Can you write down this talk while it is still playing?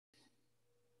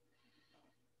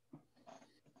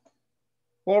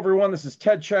Hello, everyone. This is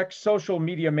Ted Check, Social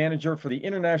Media Manager for the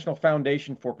International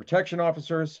Foundation for Protection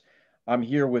Officers. I'm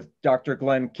here with Dr.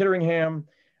 Glen Kitterhingham.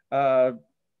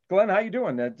 Glen, how you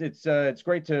doing? It's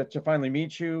great to finally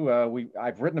meet you.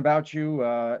 I've written about you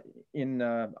on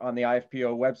the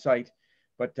IFPO website,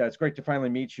 but it's great to finally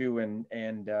meet you and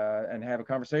have a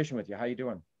conversation with you. How you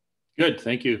doing? Good,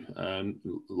 thank you.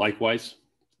 Likewise.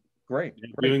 Great.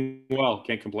 Doing well.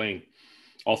 Can't complain.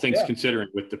 All things considering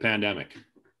with the pandemic.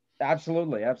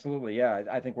 Absolutely. Yeah,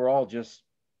 I think we're all just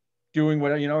doing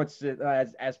what, it's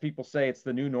as people say, it's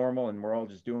the new normal, and we're all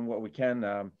just doing what we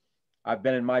can. I've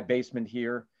been in my basement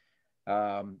here.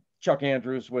 Chuck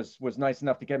Andrews was nice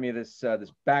enough to get me this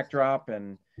backdrop,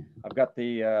 and I've got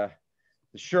the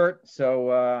shirt,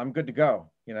 so I'm good to go.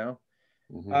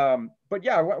 But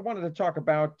yeah, I wanted to talk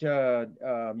about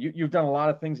you've done a lot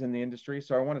of things in the industry,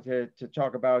 so I wanted to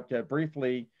talk about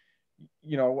briefly,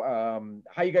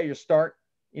 how you got your start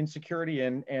in security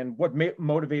and what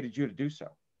motivated you to do so.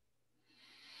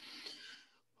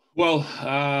 Well,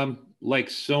 like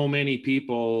so many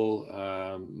people,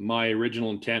 my original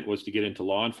intent was to get into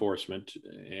law enforcement,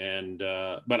 and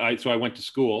so I went to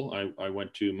school. I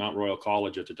went to Mount Royal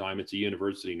College at the time. It's a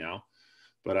university now,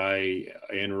 but I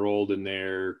enrolled in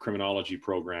their criminology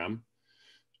program.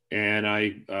 And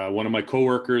one of my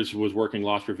coworkers was working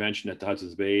loss prevention at the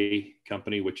Hudson's Bay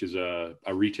Company, which is a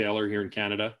retailer here in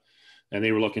Canada, and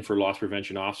they were looking for loss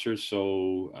prevention officers.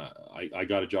 So I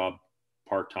got a job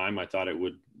part-time. I thought it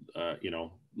would,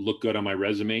 look good on my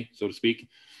resume, so to speak.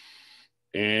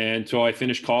 And so I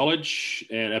finished college,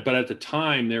 but at the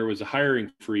time there was a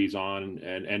hiring freeze on,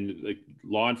 and like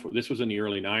this was in the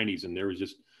early 90s, and there was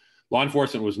just, law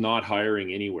enforcement was not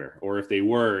hiring anywhere, or if they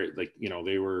were,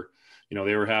 they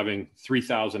were having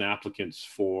 3,000 applicants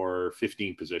for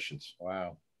 15 positions.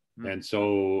 Wow. And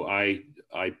so I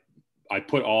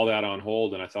put all that on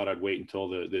hold, and I thought I'd wait until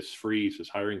this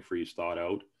hiring freeze thawed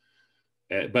out.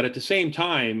 But at the same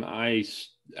time,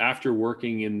 after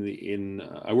working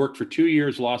I worked for 2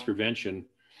 years loss prevention,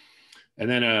 and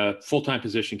then a full-time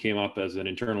position came up as an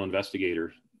internal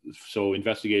investigator. So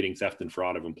investigating theft and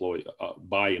fraud of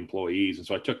by employees. And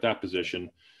so I took that position.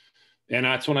 And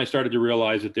that's when I started to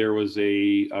realize that there was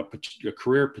a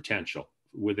career potential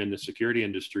within the security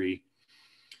industry.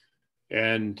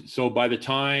 And so by the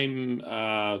time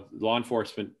law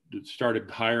enforcement started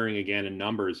hiring again in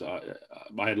numbers, I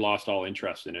had lost all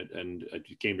interest in it, and I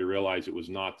came to realize it was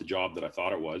not the job that I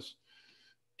thought it was,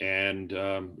 and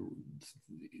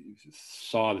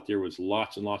saw that there was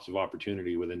lots and lots of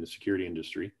opportunity within the security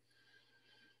industry.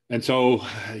 And so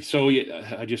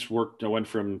I just worked. I went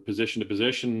from position to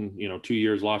position. 2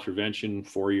 years loss prevention,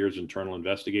 4 years internal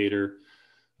investigator.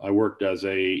 I worked as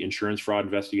a insurance fraud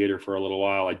investigator for a little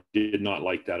while. I did not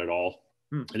like that at all.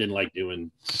 I didn't like doing,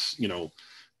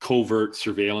 covert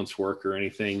surveillance work or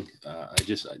anything.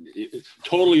 It's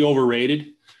totally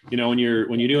overrated. When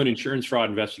you do an insurance fraud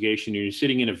investigation, you're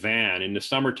sitting in a van. In the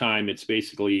summertime, it's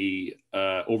basically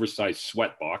oversized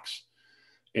sweat box.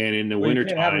 And in the wintertime,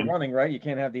 you can't have it running, right? You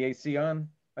can't have the AC on.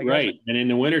 Right. And in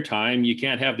the wintertime, you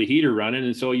can't have the heater running.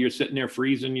 And so you're sitting there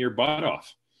freezing your butt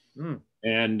off.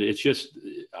 And it's just,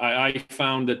 I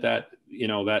found that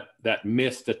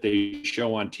myth that they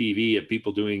show on TV of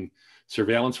people doing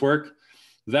surveillance work,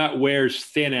 that wears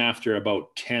thin after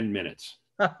about 10 minutes.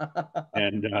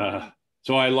 And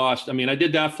so I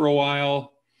did that for a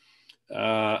while.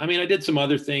 I did some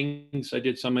other things. I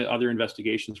did some other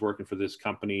investigations working for this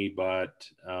company, but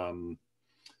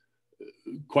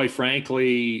quite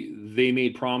frankly, they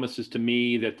made promises to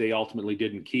me that they ultimately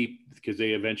didn't keep, because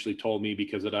they eventually told me,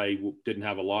 because that I didn't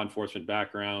have a law enforcement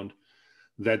background,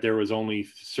 that there was only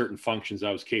certain functions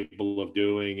I was capable of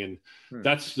doing. And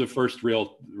that's the first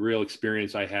real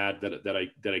experience I had that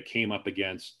I came up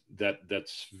against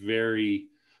that's very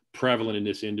prevalent in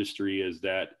this industry, is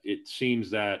that it seems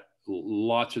that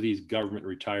lots of these government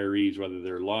retirees, whether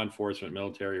they're law enforcement,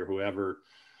 military, or whoever,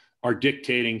 are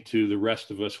dictating to the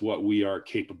rest of us what we are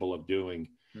capable of doing,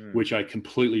 which I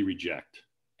completely reject.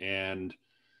 And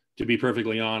to be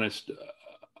perfectly honest,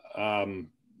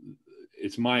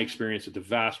 it's my experience that the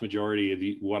vast majority of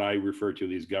what I refer to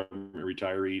these government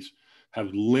retirees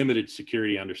have limited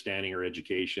security understanding or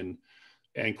education,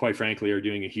 and quite frankly, are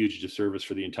doing a huge disservice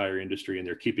for the entire industry, and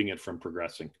they're keeping it from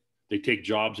progressing. They take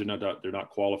jobs they're not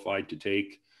qualified to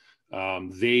take.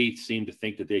 They seem to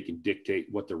think that they can dictate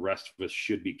what the rest of us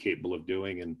should be capable of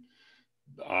doing, and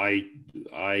I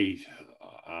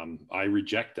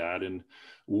reject that. And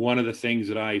one of the things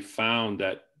that I found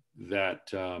that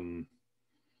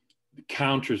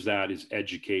counters that is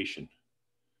education.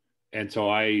 And so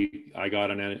I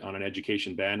got on an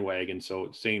education bandwagon. So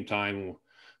at the same time,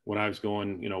 when I was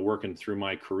going, working through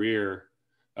my career,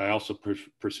 I also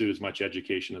pursued as much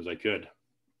education as I could.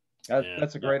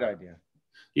 That's a great idea.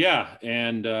 Yeah.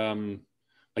 And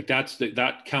like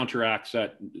that counteracts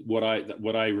what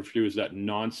I refer to as that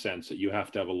nonsense that you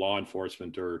have to have a law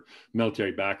enforcement or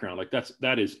military background. Like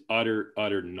that is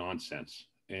utter nonsense.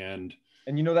 And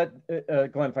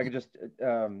that, Glenn, if I could just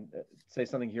say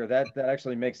something here, that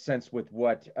actually makes sense with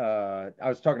what I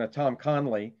was talking to Tom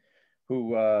Conley,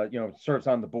 who serves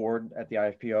on the board at the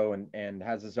IFPO and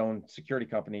has his own security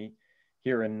company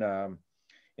here in the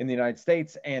United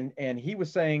States, and he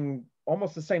was saying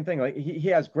almost the same thing. Like he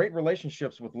has great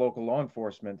relationships with local law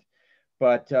enforcement,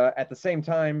 but at the same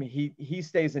time, he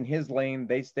stays in his lane,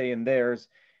 they stay in theirs.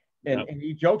 And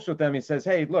he jokes with them. He says,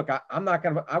 "Hey, look,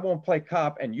 I won't play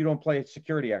cop, and you don't play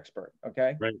security expert."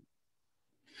 Okay. Right.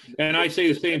 And I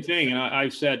say the same thing. And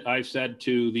I've said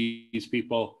to these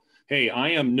people, "Hey, I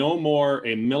am no more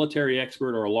a military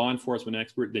expert or a law enforcement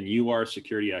expert than you are a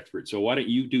security expert. So why don't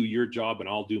you do your job and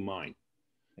I'll do mine?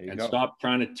 And stop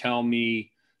trying to tell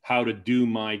me how to do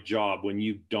my job when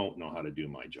you don't know how to do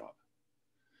my job."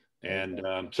 And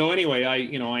so anyway,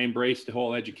 I embraced the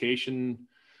whole education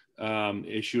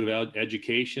issue of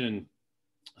education. And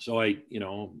so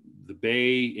the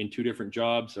Bay in 2 different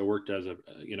jobs. I worked as an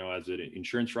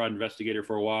insurance fraud investigator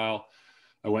for a while.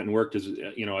 I went and worked as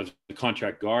a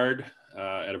contract guard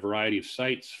at a variety of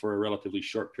sites for a relatively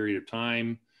short period of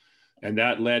time. And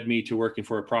that led me to working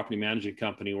for a property management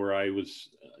company where I was,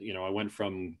 I went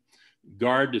from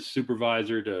guard to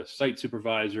supervisor to site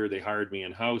supervisor. They hired me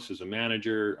in-house as a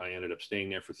manager. I ended up staying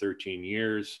there for 13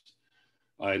 years.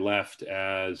 I left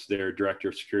as their director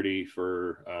of security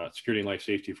for security and life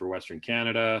safety for Western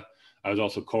Canada. I was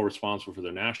also co-responsible for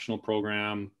their national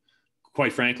program.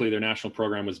 Quite frankly, their national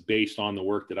program was based on the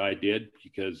work that I did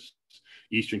because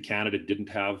Eastern Canada didn't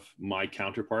have my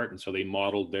counterpart. And so they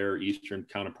modeled their Eastern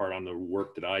counterpart on the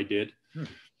work that I did.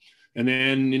 And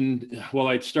then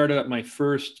I'd started up my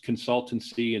first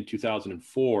consultancy in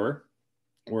 2004,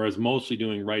 where I was mostly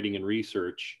doing writing and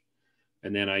research.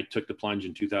 And then I took the plunge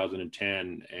in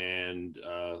 2010 and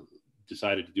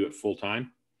decided to do it full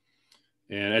time.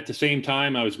 And at the same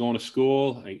time, I was going to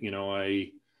school.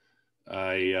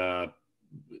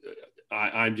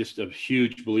 I'm just a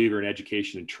huge believer in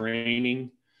education and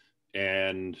training.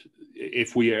 And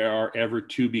if we are ever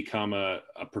to become a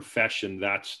profession,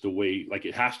 that's the way. Like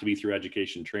it has to be through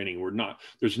education and training.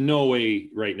 There's no way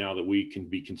right now that we can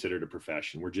be considered a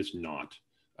profession. We're just not.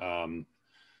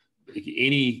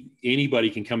 Anybody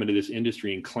can come into this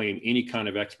industry and claim any kind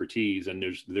of expertise, and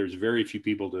there's very few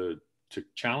people to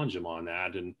challenge them on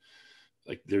that. And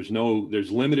like there's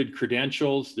limited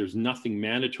credentials. There's nothing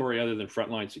mandatory other than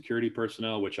frontline security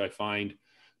personnel, which I find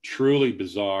truly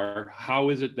bizarre. How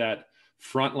is it that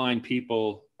frontline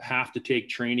people have to take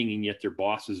training and yet their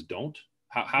bosses don't?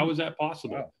 How is that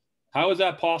possible? Wow. How is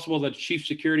that possible that chief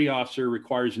security officer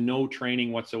requires no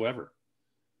training whatsoever?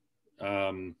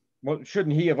 Well,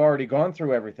 shouldn't he have already gone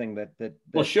through everything that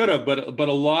Well, should have, but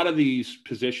a lot of these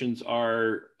positions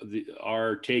are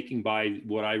taken by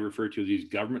what I refer to as these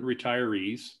government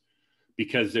retirees,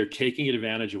 because they're taking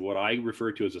advantage of what I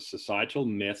refer to as a societal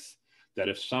myth that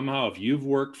if you've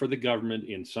worked for the government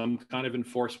in some kind of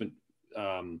enforcement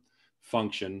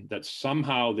function, that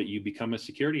somehow that you become a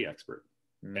security expert.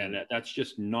 And that's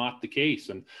just not the case.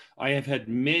 And I have had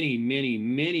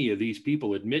many of these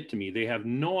people admit to me they have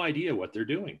no idea what they're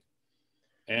doing.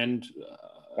 And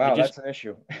wow, that's an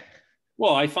issue.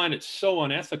 Well, I find it so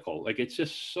unethical. Like it's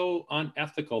just so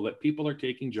unethical that people are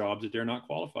taking jobs that they're not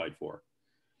qualified for.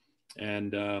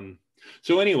 And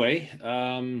so anyway, at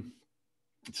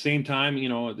the same time,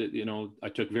 I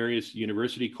took various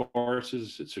university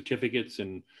courses, certificates,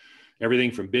 and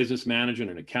everything from business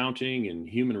management and accounting and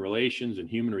human relations and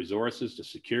human resources to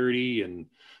security. And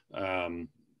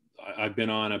I've been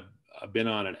on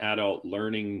an adult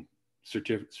learning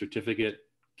certificate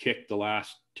kick the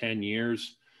last 10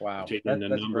 years. Wow. I've taken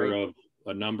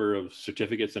a number of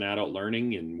certificates in adult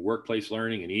learning and workplace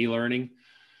learning and e-learning.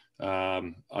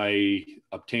 I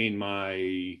obtained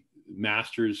my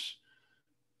master's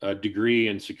degree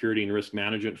in security and risk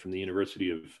management from the University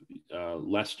of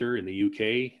Leicester in the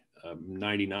UK.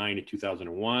 99 to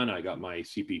 2001. I got my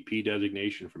CPP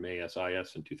designation from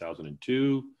ASIS in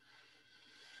 2002.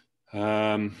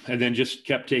 And then just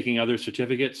kept taking other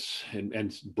certificates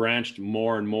and branched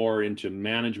more and more into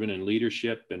management and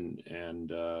leadership and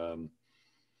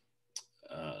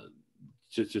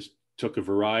just took a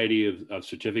variety of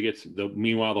certificates.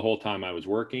 Meanwhile, the whole time I was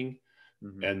working.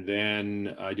 Mm-hmm. And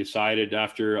then I decided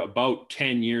after about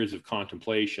 10 years of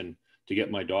contemplation to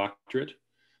get my doctorate.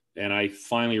 And I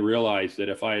finally realized that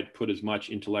if I had put as much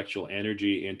intellectual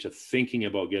energy into thinking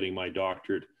about getting my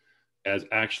doctorate as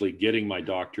actually getting my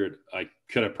doctorate, I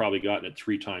could have probably gotten it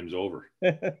 3 times over.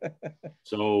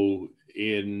 So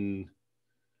in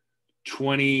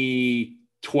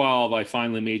 2012, I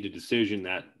finally made the decision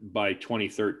that by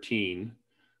 2013,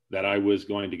 that I was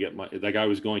going to get I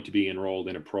was going to be enrolled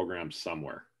in a program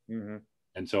somewhere. Mm-hmm.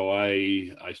 And so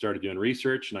I started doing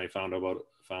research, and I found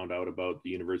out about the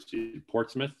University of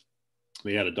Portsmouth.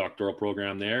 We had a doctoral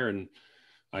program there, and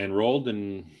I enrolled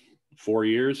in 4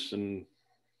 years, and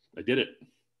I did it.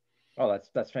 Oh,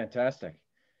 that's fantastic.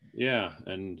 Yeah,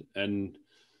 and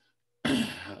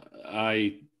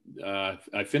I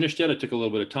finished it. I took a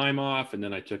little bit of time off, and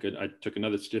then I took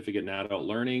another certificate in adult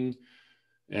learning.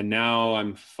 And now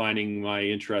I'm finding my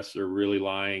interests are really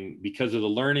lying because of the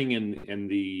learning and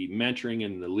the mentoring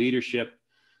and the leadership.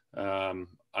 I'm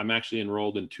actually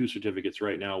enrolled in 2 certificates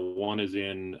right now. One is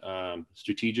in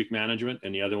strategic management,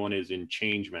 and the other one is in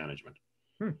change management.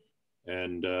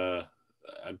 And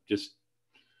I'm just,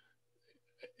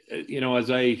 as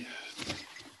I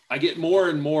get more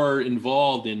and more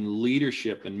involved in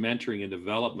leadership and mentoring and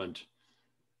development,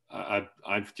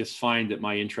 I've just find that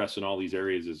my interest in all these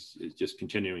areas is just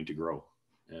continuing to grow.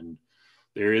 And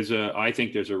I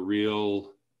think there's a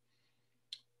real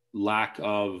lack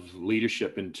of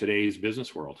leadership in today's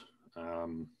business world.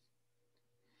 And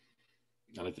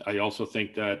I also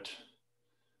think that,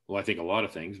 well, I think a lot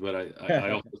of things, but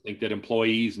I also think that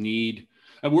employees need,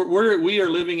 we are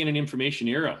living in an information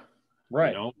era,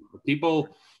 right?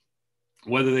 People,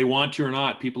 whether they want to or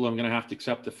not, people are going to have to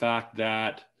accept the fact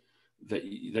that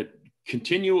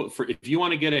continue if you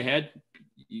want to get ahead,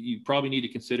 you probably need to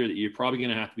consider that you're probably going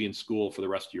to have to be in school for the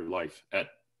rest of your life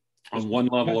on one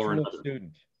level or another.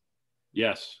 Student.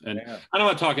 Yes. And yeah. I'm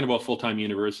not talking about full-time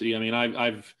university. I mean,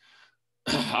 I've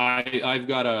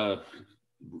got a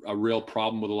real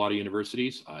problem with a lot of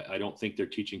universities. I don't think they're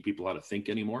teaching people how to think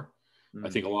anymore. I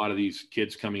think a lot of these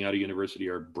kids coming out of university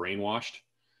are brainwashed,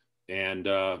 and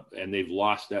they've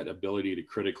lost that ability to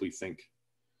critically think.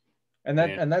 And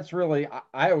that's really,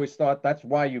 I always thought that's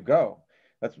why you go.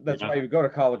 That's why you go to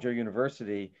college or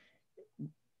university.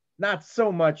 Not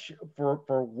so much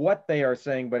for what they are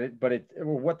saying, but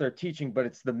what they're teaching, but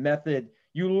it's the method.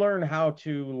 You learn how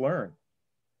to learn.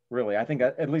 Really, I think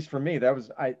at least for me,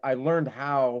 I learned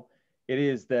how it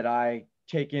is that I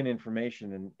take in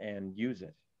information and use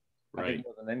it. Right. I think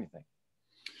more than anything.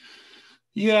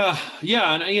 Yeah.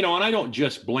 And, and I don't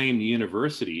just blame the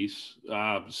universities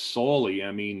solely.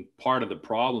 I mean, part of the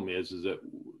problem is that,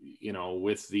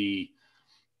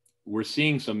 we're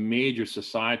seeing some major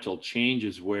societal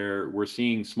changes where we're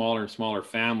seeing smaller and smaller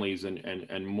families,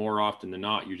 and more often than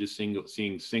not, you're just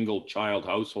seeing single child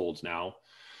households now,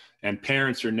 and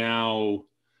parents are now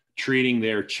treating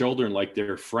their children like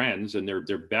their friends and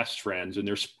their best friends. And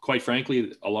there's, quite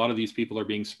frankly, a lot of these people are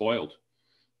being spoiled.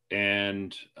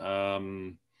 And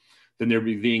then they're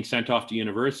being sent off to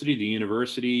university. The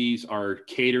universities are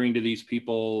catering to these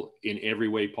people in every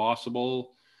way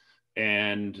possible.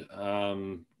 And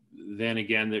then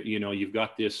again, you've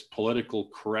got this political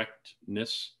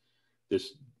correctness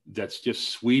that's just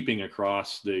sweeping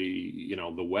across the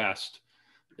West,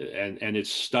 and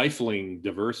it's stifling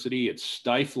diversity. It's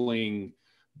stifling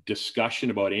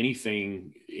discussion about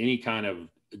anything, any kind of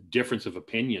difference of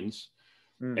opinions.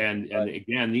 And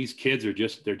again, these kids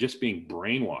they're just being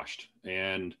brainwashed,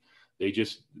 and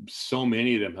so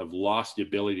many of them have lost the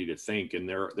ability to think. And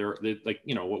they're like,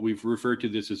 what we've referred to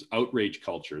this as outrage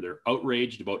culture. They're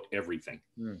outraged about everything.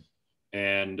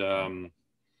 And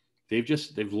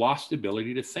they've lost the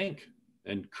ability to think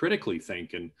and critically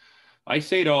think. And I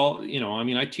say to all,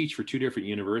 I teach for 2 different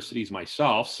universities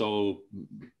myself, so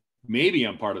maybe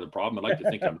I'm part of the problem. I'd like to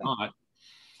think I'm not.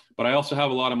 But I also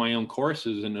have a lot of my own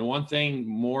courses. And the one thing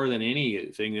more than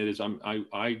anything is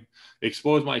I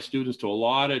expose my students to a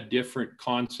lot of different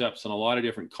concepts and a lot of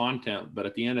different content. But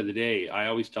at the end of the day, I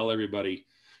always tell everybody,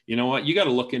 you know what, you got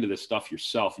to look into this stuff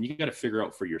yourself, and you got to figure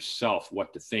out for yourself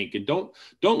what to think. And don't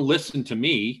listen to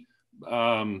me.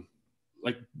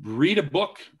 Like, read a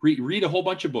book, read a whole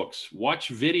bunch of books, watch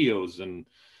videos, and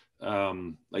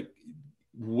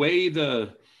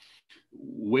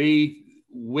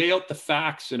weigh out the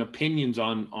facts and opinions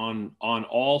on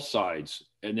all sides,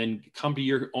 and then come to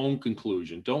your own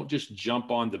conclusion. Don't just jump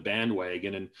on the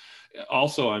bandwagon. And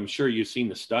also, I'm sure you've seen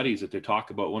the studies that they talk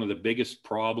about. One of the biggest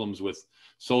problems with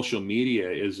social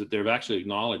media is that they've actually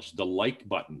acknowledged the like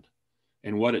button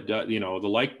and what it does. The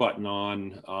like button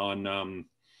on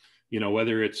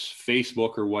whether it's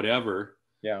Facebook or whatever.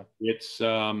 Yeah, it's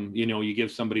you give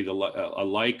somebody a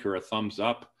like or a thumbs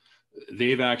up.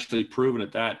 they've actually proven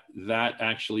it, that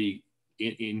actually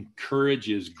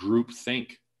encourages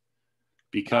groupthink,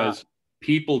 because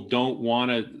people don't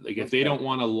want to, like, if they don't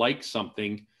want to like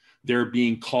something, they're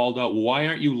being called out. Why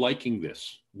aren't you liking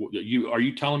this? Are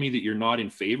you telling me that you're not in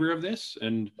favor of this?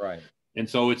 And Right. and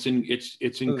so it's So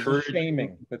there's encouraging.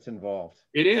 shaming that's involved.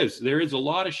 It is. There is a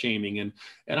lot of shaming, and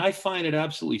I find it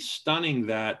absolutely stunning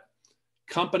that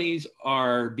companies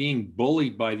are being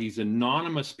bullied by these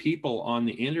anonymous people on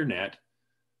the internet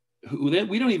who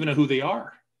we don't even know who they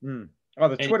are. Oh,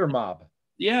 the Twitter mob.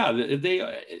 Yeah,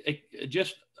 they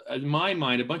just, in my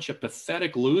mind, a bunch of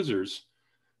pathetic losers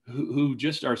who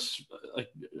just are like,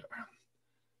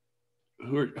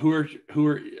 who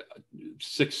are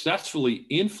successfully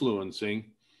influencing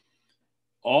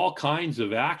all kinds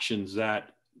of actions,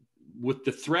 that with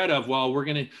the threat of, well, we're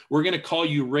gonna call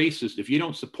you racist if you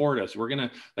don't support us. We're gonna,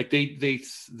 like, they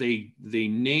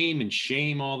name and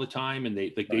shame all the time, and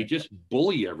they just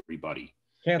bully everybody.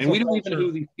 Cancel and we don't culture. even know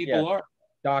who these people are.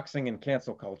 Doxing and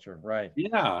cancel culture, right?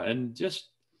 Yeah, and just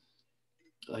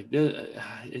like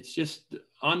it's just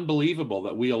unbelievable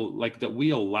that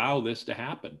we allow this to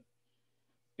happen.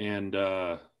 And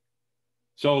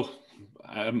so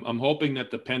I'm hoping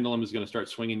that the pendulum is going to start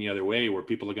swinging the other way, where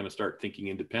people are going to start thinking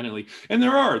independently. And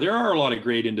there are a lot of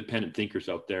great independent thinkers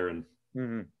out there. And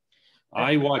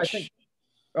I watch.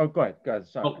 Oh, go ahead.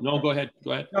 Sorry. No, go ahead.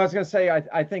 No, I was going to say,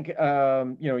 I think,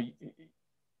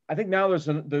 I think now there's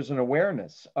an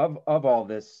awareness of all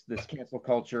this cancel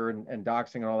culture and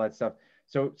doxing and all that stuff.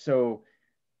 So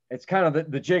it's kind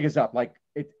of the jig is up. Like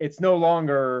it's no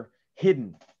longer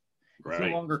hidden. It's no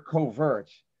longer covert.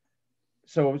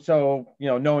 So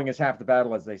knowing is half the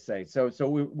battle, as they say. So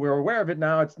we're aware of it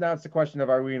now. It's the question of,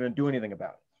 are we going to do anything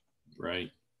about it? Right.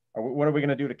 Or what are we going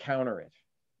to do to counter it?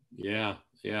 Yeah.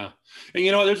 And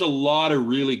there's a lot of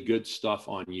really good stuff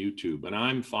on YouTube, and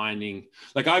I'm finding,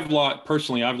 like, I've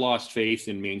lost faith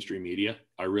in mainstream media.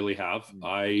 I really have.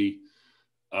 I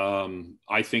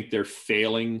think they're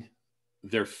failing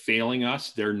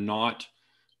us. They're not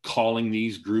calling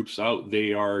these groups out.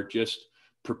 They are just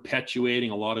perpetuating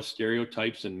a lot of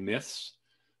stereotypes and myths,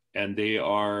 and they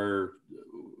are,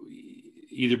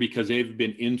 either because they've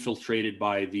been infiltrated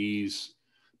by these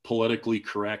politically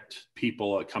correct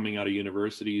people coming out of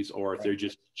universities, or if they're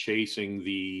just chasing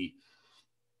the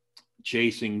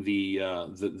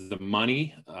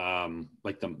money,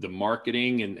 like the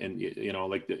marketing and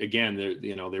again,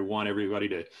 they want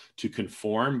everybody to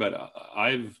conform. But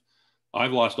I've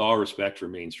lost all respect for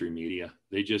mainstream media.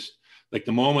 They just, like,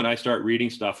 the moment I start reading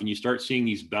stuff and you start seeing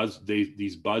these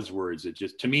buzzwords, it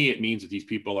just, to me, it means that these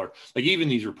people are, like, even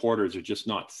these reporters are just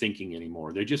not thinking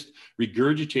anymore. They're just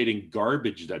regurgitating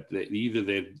garbage that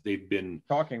they've been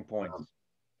talking points.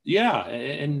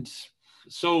 And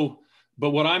so,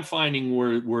 but what I'm finding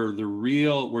where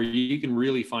you can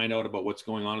really find out about what's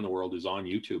going on in the world is on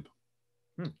YouTube.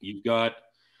 You've got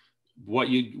what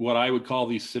I would call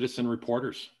these citizen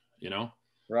reporters,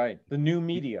 right? The new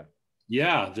media.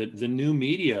 Yeah, the new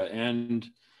media, and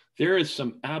there is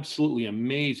some absolutely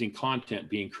amazing content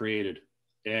being created.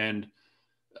 And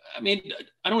I mean,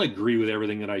 I don't agree with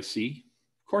everything that I see,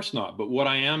 of course not. But what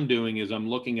I am doing is I'm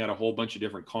looking at a whole bunch of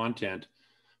different content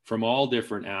from all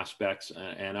different aspects,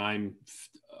 and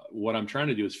what I'm trying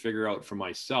to do is figure out for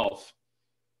myself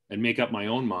and make up my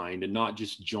own mind, and not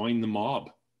just join the mob.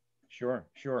 Sure.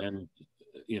 And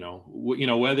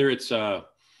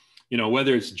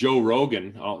whether it's Joe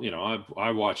Rogan,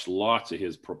 I watched lots of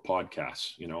his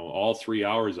podcasts, all 3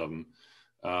 hours of them,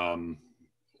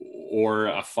 or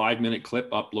a 5-minute clip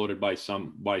uploaded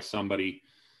by somebody.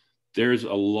 There's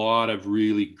a lot of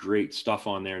really great stuff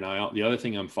on there. Now, the other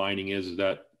thing I'm finding is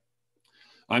that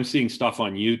I'm seeing stuff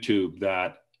on YouTube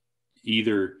that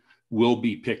either will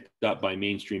be picked up by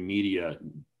mainstream media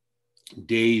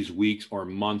days, weeks, or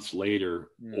months later,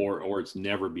 or it's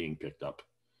never being picked up.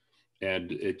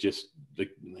 And it just,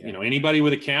 anybody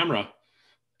with a camera,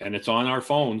 and it's on our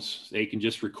phones, they can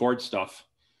just record stuff.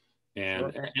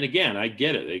 And again, I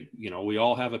get it. We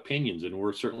all have opinions, and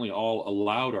we're certainly all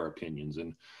allowed our opinions.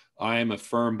 And I am a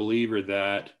firm believer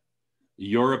that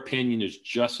your opinion is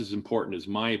just as important as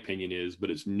my opinion is,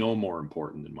 but it's no more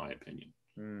important than my opinion.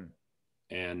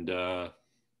 And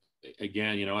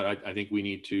again, I think we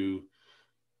need to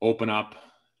open up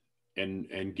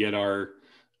and get our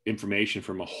information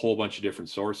from a whole bunch of different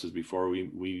sources before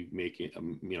we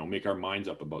make our minds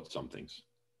up about some things.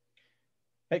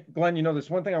 Hey, Glen, there's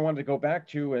one thing I wanted to go back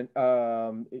to, and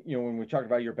when we talked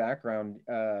about your background,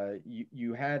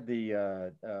 you had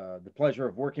the pleasure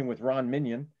of working with Ron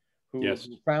Minion, who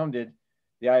founded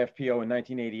the IFPO in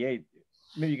 1988.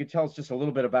 Maybe you could tell us just a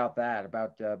little bit about that,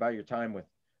 about your time with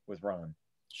with Ron?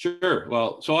 Sure.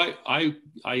 Well, so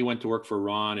I went to work for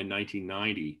Ron in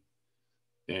 1990.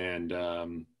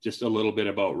 And just a little bit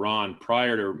about Ron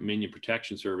prior to Minion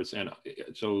Protection Service. And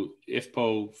so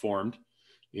IFPO formed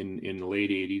in the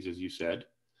late 80s, as you said,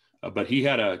 but he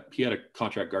had a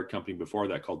contract guard company before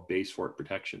that called Base Fort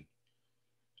Protection,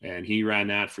 and he ran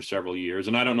that for several years.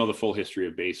 And I don't know the full history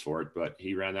of Base Fort, but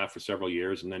he ran that for several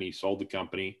years, and then he sold the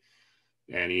company,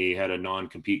 and he had a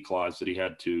non-compete clause that he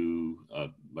had to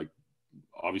like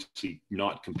obviously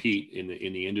not compete in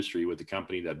the industry with the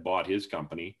company that bought his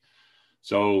company.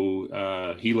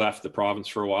 So he left the province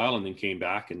for a while and then came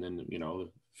back. And then, you know, the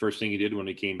first thing he did when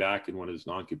he came back and when his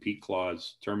non-compete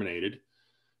clause terminated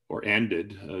or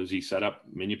ended was he set up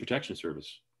Minion Protection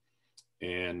Service.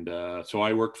 And so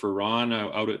I worked for Ron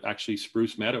out at actually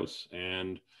Spruce Meadows.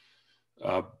 And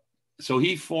so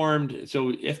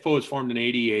IFPO was formed in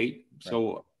 88. Right.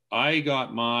 So I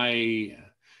got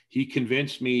he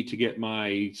convinced me to get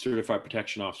my Certified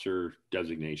Protection Officer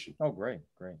designation. Oh, great,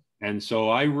 great. And so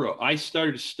I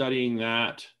started studying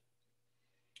that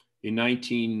in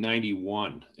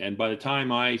 1991, and by the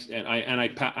time I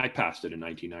passed it in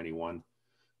 1991.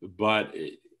 But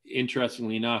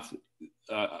interestingly enough,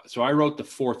 so I wrote the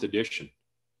 4th edition.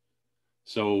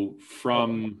 So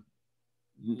from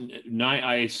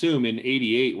I assume in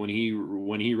 88 when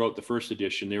he wrote the 1st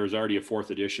edition, there was already a 4th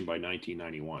edition by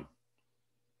 1991.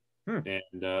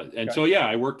 And so yeah,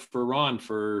 I worked for Ron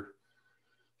for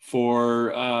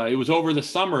it was over the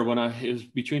summer it was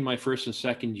between my 1st and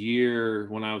 2nd year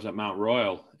when I was at Mount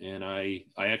Royal, and I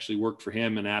actually worked for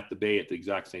him and at the Bay at the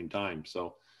exact same time.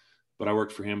 So, but I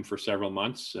worked for him for several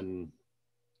months, and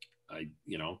I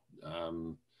knew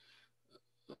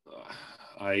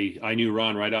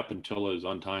Ron right up until his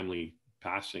untimely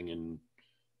passing in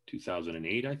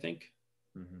 2008, I think.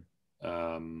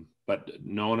 Mm-hmm. But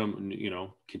known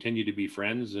him, continued to be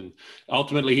friends, and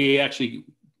ultimately he actually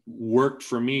worked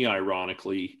for me.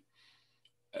 Ironically,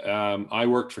 I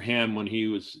worked for him when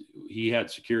he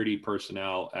had security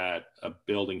personnel at a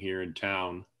building here in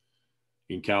town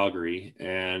in Calgary,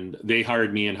 and they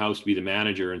hired me in-house to be the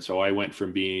manager. And so I went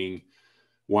from being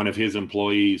one of his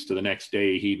employees to the next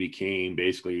day he became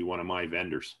basically one of my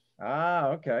vendors. Ah,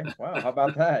 okay. Wow. How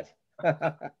about that?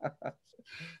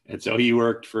 And so he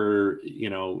worked for,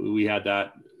 we had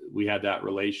that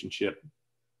relationship.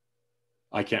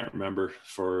 I can't remember,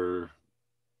 for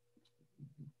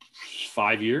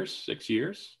 5 years, 6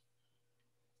 years.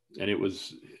 And it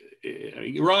was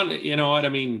Ron, you know what I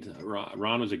mean?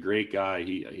 Ron was a great guy.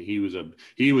 He was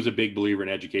a big believer in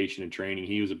education and training.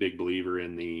 He was a big believer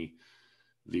in the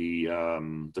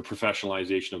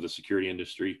professionalization of the security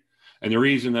industry. And the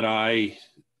reason that I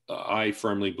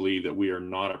firmly believe that we are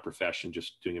not a profession,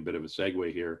 just doing a bit of a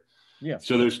segue here. Yeah.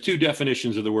 So there's 2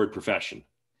 definitions of the word profession.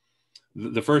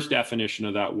 The first definition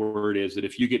of that word is that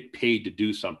if you get paid to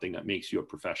do something, that makes you a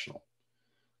professional.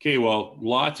 Okay, well,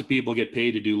 lots of people get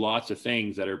paid to do lots of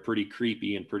things that are pretty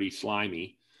creepy and pretty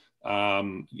slimy.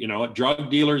 Drug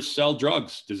dealers sell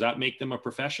drugs. Does that make them a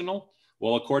professional?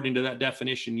 Well, according to that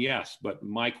definition, yes. But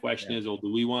my question is, well,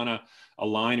 do we want to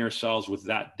align ourselves with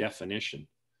that definition?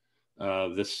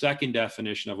 The second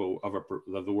definition of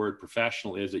the word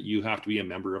professional is that you have to be a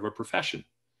member of a profession.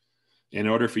 In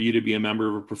order for you to be a member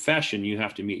of a profession, you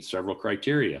have to meet several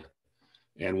criteria.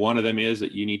 And one of them is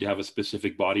that you need to have a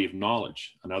specific body of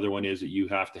knowledge. Another one is that you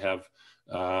have to have,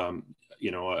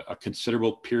 a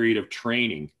considerable period of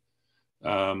training.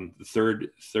 The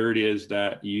third is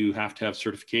that you have to have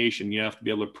certification. You have to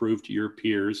be able to prove to your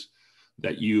peers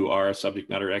that you are a subject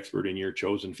matter expert in your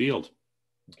chosen field.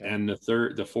 Okay. And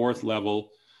the fourth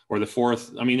level, or the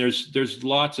fourth, there's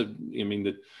lots of,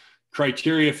 the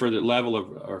criteria for the level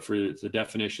of, or for the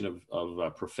definition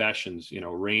of professions,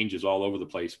 ranges all over the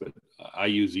place, but I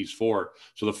use these 4.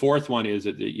 So the fourth one is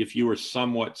that if you are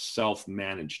somewhat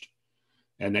self-managed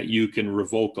and that you can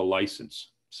revoke a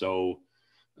license. So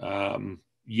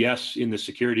yes, in the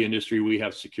security industry, we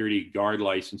have security guard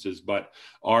licenses, but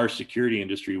our security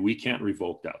industry, we can't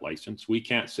revoke that license. We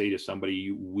can't say to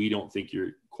somebody, we don't think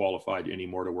you're qualified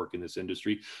anymore to work in this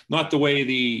industry. Not the way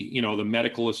the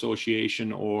medical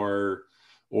association or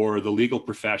the legal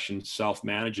profession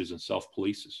self-manages and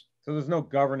self-polices. So there's no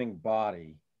governing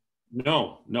body.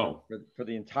 No. For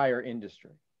the entire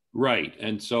industry. Right.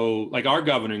 And so like our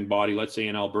governing body, let's say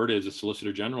in Alberta, is the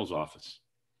Solicitor General's office.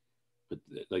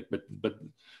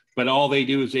 But all they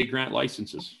do is they grant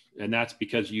licenses, and that's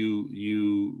because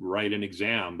you write an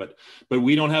exam. But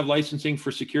we don't have licensing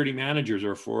for security managers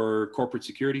or for corporate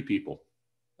security people.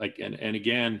 And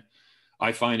again,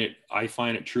 I find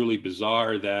it truly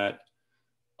bizarre that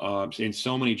in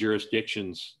so many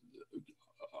jurisdictions,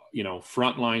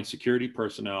 frontline security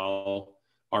personnel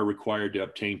are required to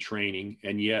obtain training,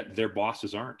 and yet their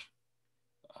bosses aren't.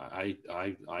 I'd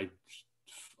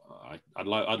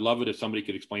love it if somebody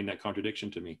could explain that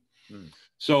contradiction to me.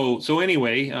 So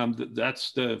anyway,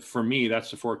 for me,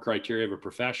 that's the 4 criteria of a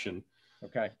profession.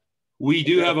 Okay. We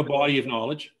do have a body of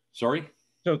knowledge. Sorry.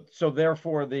 So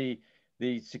therefore the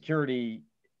security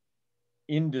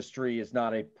industry is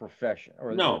not a profession,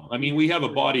 no, I mean, we have a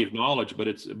body of knowledge, but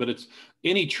it's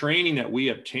any training that we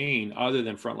obtain other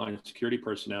than frontline security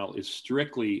personnel is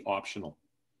strictly optional,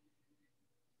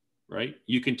 right?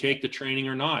 You can take the training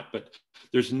or not, but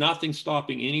there's nothing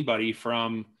stopping anybody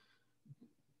from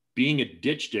being a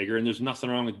ditch digger, and there's nothing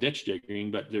wrong with ditch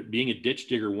digging, but being a ditch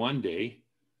digger one day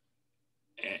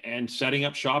and setting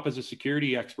up shop as a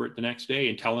security expert the next day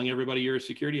and telling everybody you're a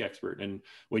security expert. And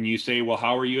when you say, well,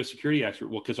 how are you a security expert?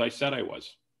 Well, because I said I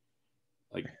was.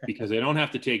 Like, because they don't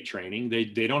have to take training. They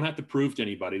don't have to prove to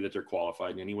anybody that they're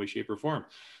qualified in any way, shape, or form.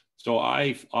 So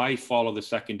I follow the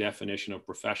second definition of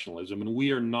professionalism, and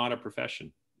we are not a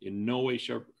profession. In no way,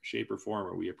 shape, or form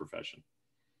are we a profession.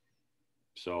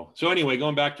 So anyway,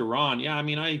 going back to Ron, yeah, I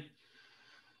mean,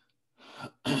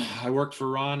 I worked for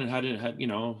Ron and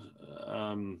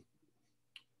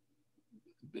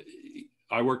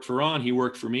I worked for Ron, he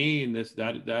worked for me, and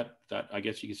that I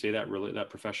guess you could say that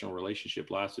professional relationship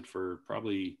lasted for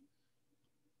probably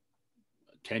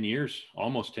 10 years,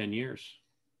 almost 10 years.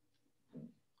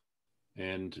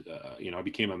 And I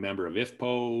became a member of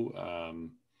IFPO,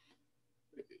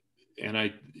 and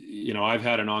I've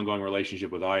had an ongoing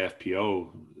relationship with IFPO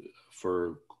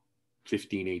for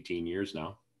 15, 18 years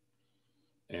now.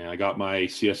 And I got my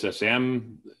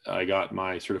CSSM, I got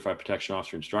my Certified Protection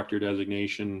Officer Instructor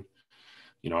designation.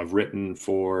 I've written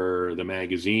for the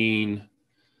magazine.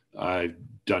 I've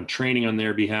done training on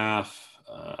their behalf.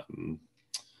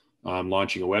 I'm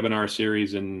launching a webinar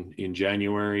series in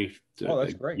January. Oh,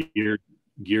 that's great.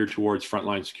 Geared towards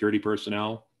frontline security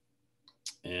personnel.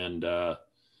 And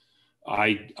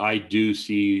I do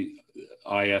see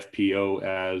IFPO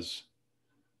as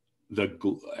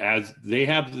they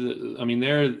have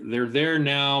they're there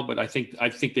now, but I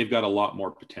think they've got a lot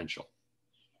more potential.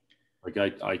 Like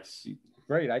I see.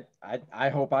 Great. I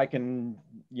hope I can,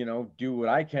 do what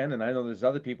I can. And I know there's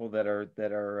other people that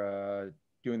are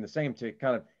doing the same to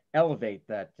kind of elevate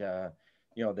that,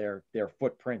 their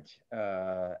footprint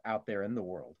out there in the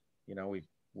world.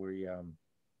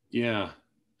 Yeah.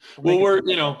 Well, we're, I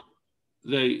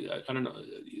don't know,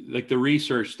 like the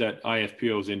research that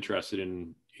IFPO is interested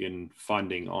in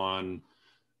funding on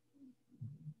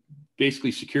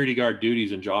basically security guard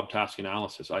duties and job task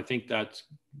analysis. I think that's,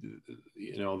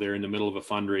 they're in the middle of a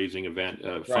fundraising event,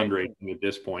 fundraising at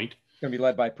this point. It's going to be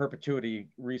led by Perpetuity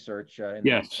Research.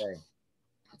 Yes.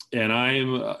 And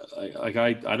I'm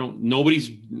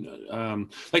nobody's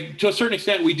like, to a certain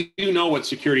extent, we do know what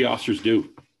security officers do.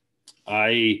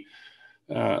 I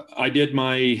did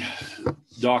my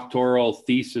doctoral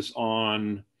thesis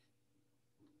on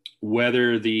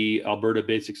whether the Alberta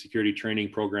Basic Security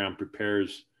Training Program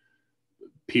prepares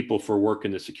people for work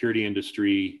in the security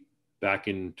industry back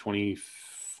in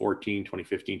 2014,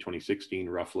 2015, 2016,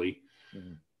 roughly.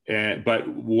 Mm-hmm. But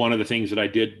one of the things that I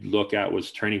did look at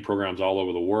was training programs all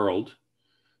over the world.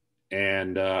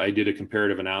 And I did a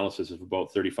comparative analysis of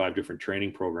about 35 different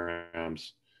training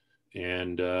programs.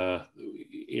 And, I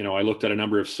looked at a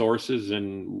number of sources,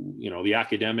 and, the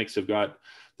academics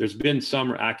there's been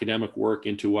some academic work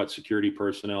into what security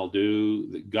personnel do.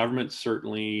 The governments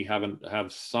certainly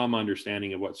have some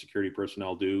understanding of what security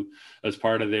personnel do as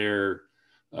part of their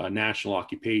national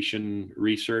occupation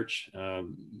research.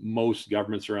 Most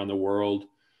governments around the world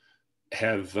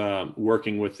have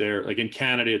working with like in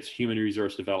Canada, it's Human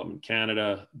Resource Development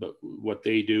Canada, but what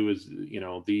they do is,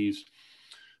 these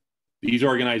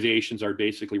organizations are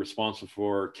basically responsible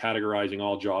for categorizing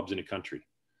all jobs in a country,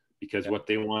 because what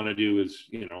they want to do is,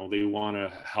 they want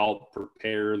to help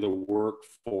prepare the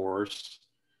workforce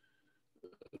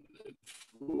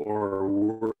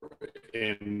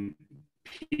and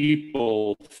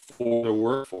people for the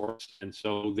workforce. And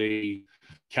so they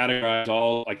categorize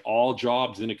all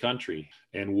jobs in a country,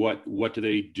 and what do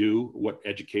they do? What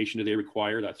education do they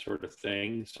require? That sort of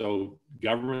thing. So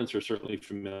governments are certainly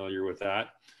familiar with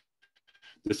that.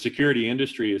 The security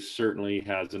industry certainly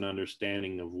has an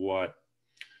understanding of what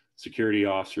security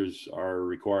officers are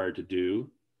required to do.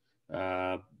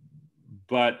 But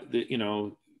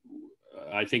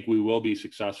I think we will be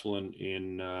successful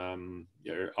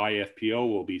IFPO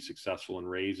will be successful in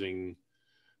raising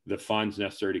the funds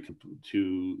necessary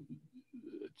to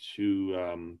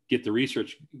get the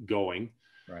research going.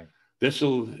 Right. This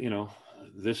will,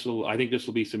 I think this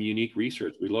will be some unique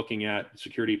research. We're looking at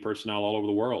security personnel all over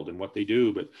the world and what they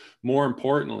do, but more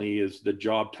importantly is the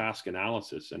job task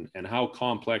analysis and how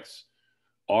complex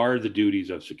are the duties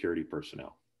of security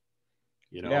personnel.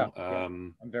 You know,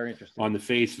 I'm very interested. On the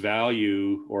face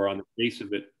value or on the face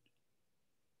of it.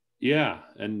 Yeah.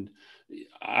 And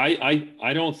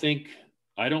I don't think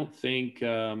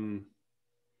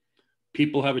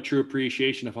people have a true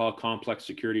appreciation of how complex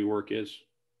security work is.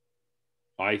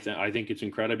 I think it's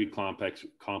incredibly complex,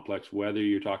 whether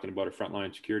you're talking about a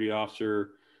frontline security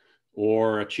officer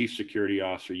or a chief security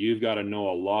officer. You've got to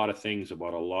know a lot of things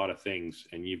about a lot of things,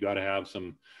 and you've got to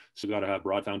have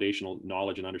broad foundational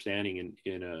knowledge and understanding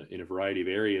in a variety of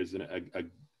areas. And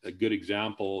a good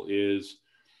example is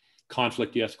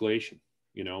conflict de-escalation.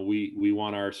 You know, we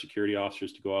want our security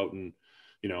officers to go out and,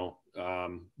 you know,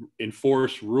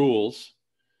 enforce rules.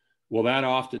 Well,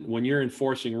 when you're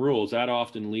enforcing rules, that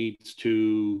often leads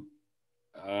to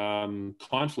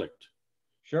conflict.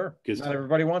 Sure, because not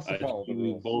everybody wants to follow the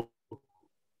rules.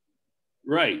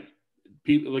 Right.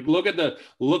 People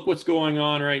look what's going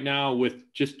on right now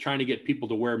with just trying to get people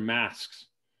to wear masks,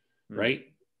 right?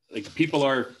 Like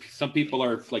some people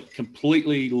are like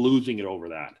completely losing it over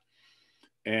that.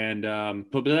 And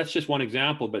but that's just one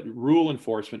example. But rule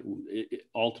enforcement it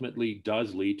ultimately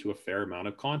does lead to a fair amount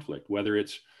of conflict, whether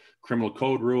it's criminal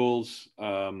code rules,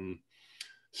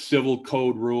 civil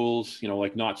code rules, you know,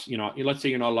 like let's say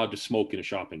you're not allowed to smoke in a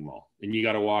shopping mall and you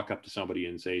got to walk up to somebody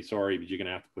and say, sorry, but you're going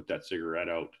to have to put that cigarette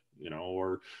out, you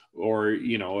know, or,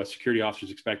 you know, a security officer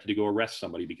is expected to go arrest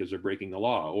somebody because they're breaking the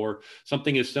law, or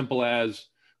something as simple as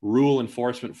rule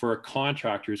enforcement for a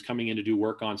contractor who's coming in to do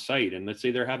work on site. And let's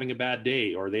say they're having a bad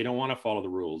day, or they don't want to follow the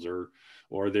rules, or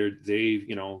they're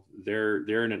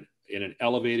in an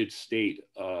elevated state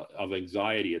of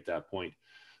anxiety at that point.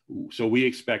 So we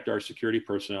expect our security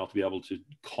personnel to be able to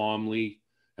calmly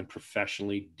and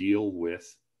professionally deal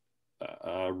with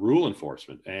rule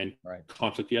enforcement and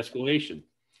conflict de-escalation.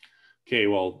 Okay,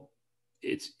 well,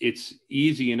 it's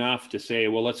easy enough to say,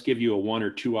 well, let's give you a 1 or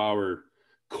 2 hour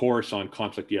course on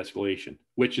conflict de-escalation,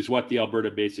 which is what the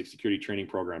Alberta Basic Security Training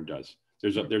Program does.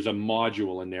 There's a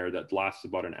module in there that lasts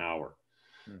about an hour.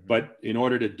 But in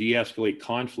order to de-escalate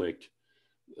conflict,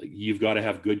 you've got to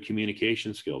have good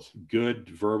communication skills, good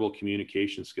verbal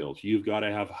communication skills. You've got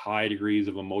to have high degrees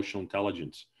of emotional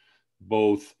intelligence,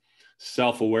 both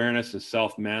self-awareness and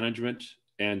self-management,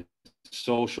 and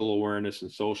social awareness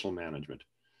and social management.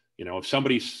 You know, if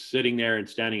somebody's sitting there and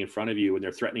standing in front of you and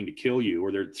they're threatening to kill you,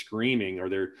 or they're screaming, or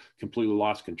they're completely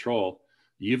lost control,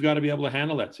 you've got to be able to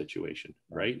handle that situation,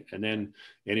 right? And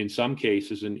in some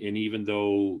cases, and even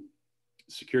though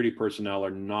security personnel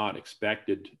are not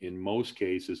expected in most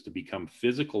cases to become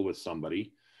physical with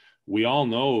somebody, we all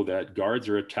know that guards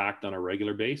are attacked on a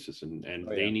regular basis, and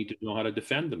they need to know how to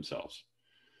defend themselves.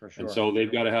 For sure. And so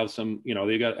they've got to have some, you know,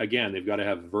 they've got to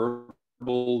have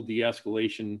verbal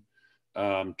de-escalation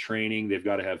training. They've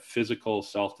got to have physical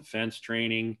self-defense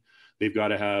training. They've got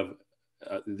to have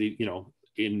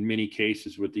in many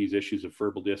cases with these issues of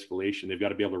verbal de-escalation, they've got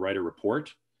to be able to write a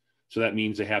report. So that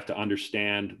means they have to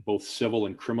understand both civil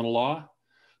and criminal law.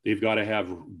 They've got to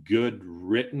have good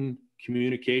written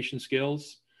communication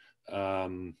skills.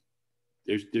 There's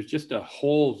just a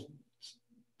whole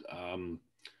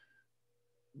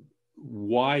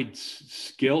wide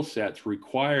skill sets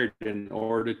required in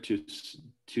order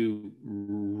to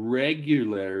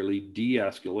regularly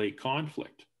de-escalate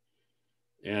conflict.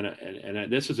 And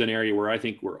this is an area where I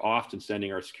think we're often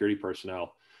sending our security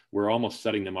personnel, we're almost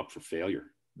setting them up for failure.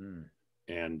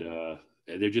 And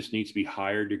there just needs to be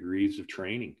higher degrees of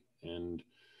training, and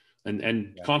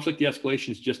conflict de-escalation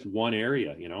is just one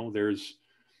area. You know, there's,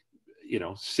 you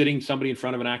know, sitting somebody in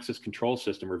front of an access control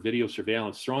system or video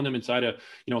surveillance, throwing them inside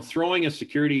throwing a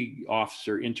security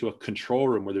officer into a control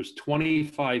room where there's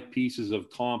 25 pieces of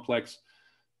complex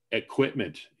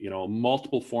equipment, you know,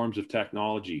 multiple forms of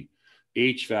technology,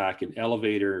 HVAC and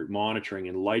elevator monitoring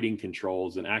and lighting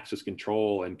controls and access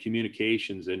control and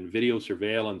communications and video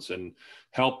surveillance and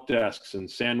help desks and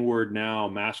send word now,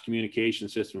 mass communication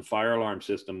system, fire alarm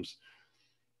systems.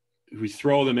 We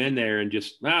throw them in there and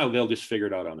just, they'll just figure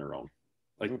it out on their own.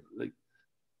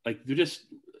 Like they're just,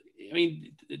 I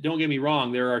mean, don't get me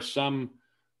wrong. There are some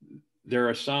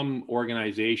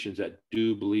organizations that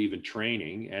do believe in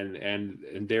training,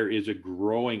 and there is a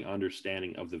growing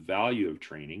understanding of the value of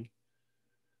training.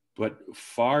 But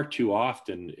far too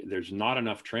often, there's not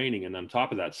enough training, and on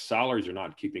top of that, salaries are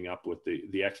not keeping up with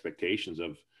the expectations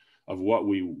of what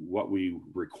we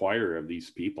require of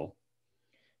these people.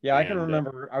 Yeah, I can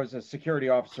remember I was a security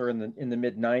officer in the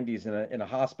mid '90s in a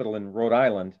hospital in Rhode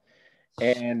Island,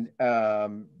 And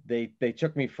they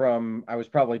took me from, I was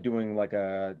probably doing like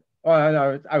a,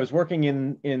 oh, I was working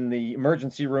in the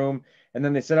emergency room, and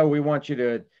then they said, oh, we want you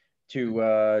to do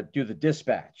the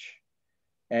dispatch.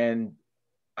 And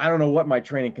I don't know what my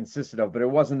training consisted of, but it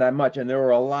wasn't that much, and there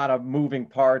were a lot of moving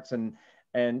parts, and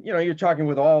you know, you're talking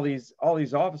with all these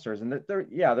officers, and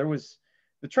there was,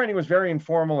 the training was very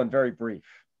informal and very brief.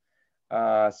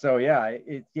 So yeah,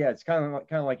 it's kind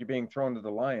of like you're being thrown to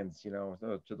the lions, you know,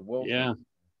 to the wolves. Yeah.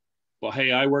 Well,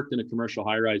 hey, I worked in a commercial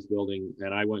high-rise building,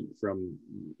 and I went from,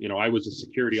 I was a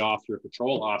security officer, a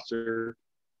patrol officer.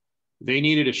 They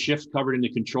needed a shift covered in the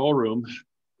control room.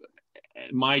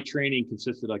 My training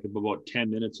consisted like of about 10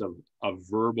 minutes of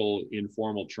verbal,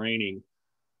 informal training.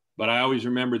 But I always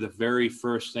remember the very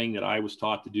first thing that I was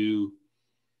taught to do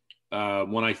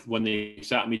when they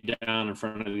sat me down in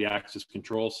front of the access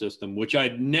control system, which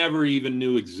I'd never even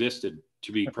knew existed,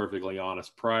 to be perfectly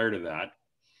honest, prior to that,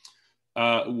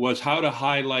 was how to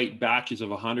highlight batches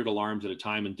of 100 alarms at a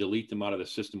time and delete them out of the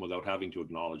system without having to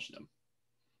acknowledge them.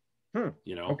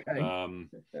 Okay.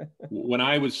 When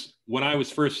I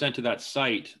was first sent to that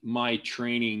site, my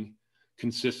training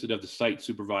consisted of the site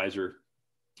supervisor.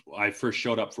 I first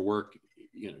showed up for work,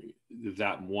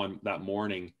 that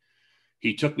morning.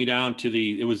 He took me down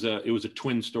to it was a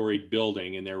twin-storied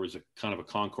building, and there was a kind of a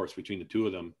concourse between the two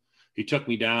of them. He took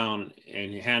me down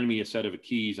and he handed me a set of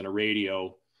keys and a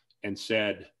radio and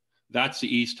said, "That's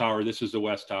the east tower. This is the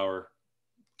west tower.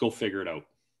 Go figure it out."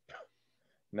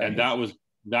 Nice. And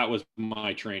that was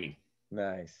my training.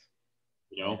 Nice.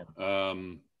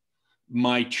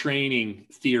 My training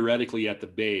theoretically at the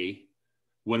Bay,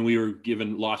 when we were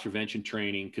given loss prevention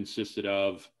training, consisted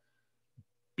of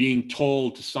being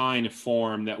told to sign a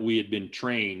form that we had been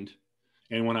trained.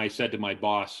 And when I said to my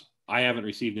boss, I haven't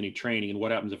received any training, and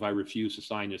what happens if I refuse to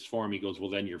sign this form? He goes, well,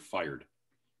 then you're fired.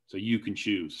 So you can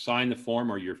choose, sign the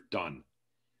form or you're done.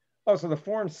 Oh, so the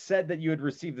form said that you had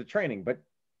received the training, but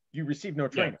you received no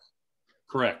training. Yeah.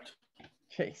 Correct.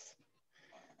 Jeez,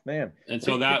 man. And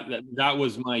so that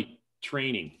was my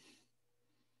training.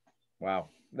 Wow,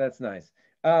 that's nice.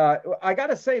 I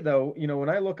gotta say though, when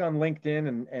I look on LinkedIn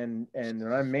and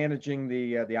when I'm managing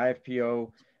the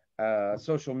IFPO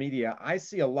social media, I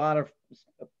see a lot of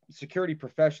security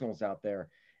professionals out there,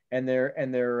 and they're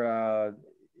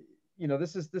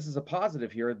this is a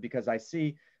positive here, because I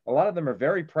see a lot of them are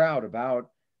very proud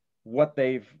about what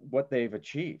they've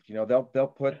achieved.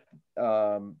 They'll put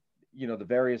the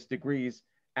various degrees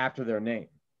after their name,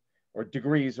 or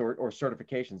degrees or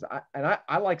certifications.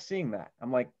 I like seeing that.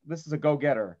 I'm like, this is a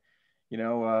go-getter.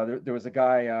 There was a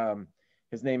guy,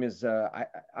 his name is, I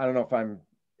don't know if I'm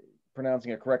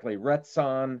pronouncing it correctly,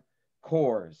 Retson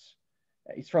Kors.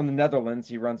 He's from the Netherlands.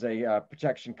 He runs a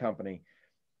protection company,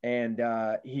 and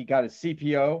he got his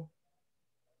CPO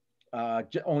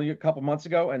only a couple months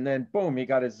ago, and then boom, he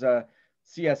got his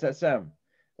CSSM.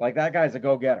 Like, that guy's a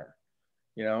go-getter,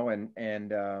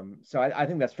 and so I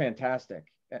think that's fantastic.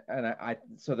 And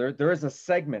so there is a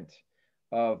segment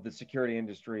of the security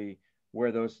industry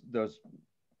where those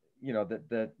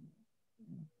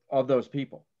of those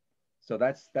people. So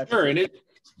that's sure, and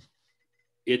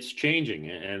it's changing.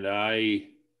 And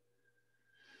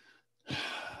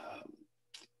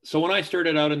so when I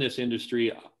started out in this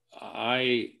industry,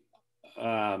 I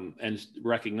and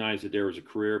recognized that there was a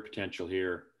career potential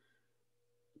here.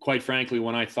 Quite frankly,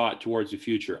 when I thought towards the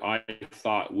future, I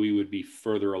thought we would be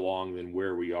further along than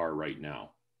where we are right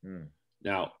now.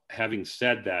 Now, having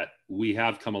said that, we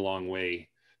have come a long way.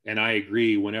 And I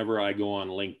agree, whenever I go on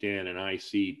LinkedIn and I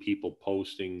see people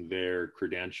posting their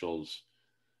credentials,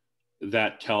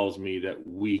 that tells me that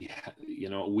we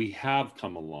have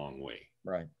come a long way.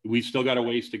 Right. We've still got a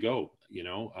ways to go.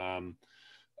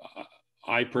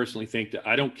 I personally think that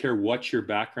I don't care what your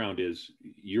background is,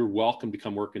 you're welcome to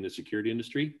come work in the security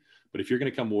industry. But if you're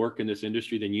going to come work in this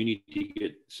industry, then you need to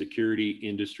get security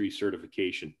industry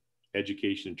certification,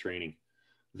 education, and training.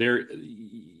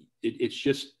 It's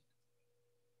just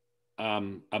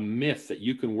a myth that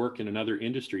you can work in another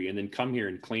industry and then come here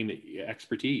and claim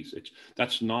expertise.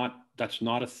 That's not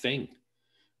a thing.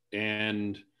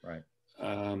 And right.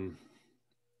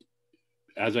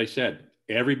 As I said,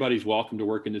 everybody's welcome to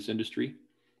work in this industry.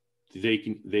 They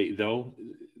can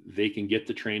get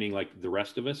the training like the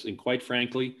rest of us. And quite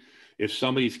frankly, if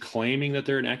somebody's claiming that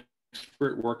they're an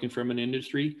expert working from an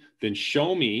industry, then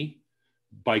show me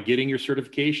by getting your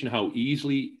certification how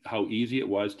easy it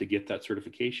was to get that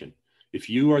certification. If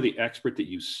you are the expert that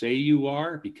you say you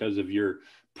are because of your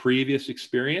previous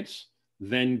experience,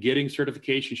 then getting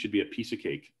certification should be a piece of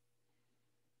cake.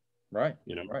 Right.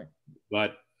 Right.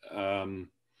 But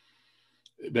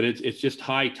but it's just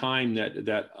high time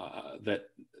that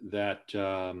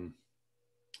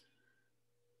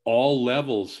all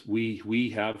levels we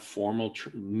have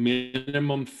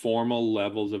minimum formal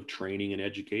levels of training and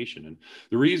education. And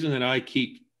the reason that I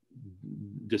keep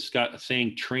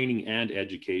saying training and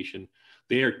education,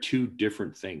 they are two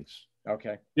different things.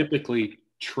 Okay. Typically,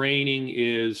 training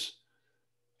is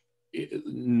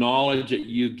knowledge that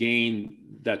you gain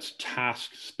that's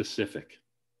task specific.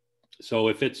 So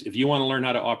if you want to learn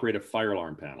how to operate a fire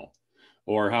alarm panel,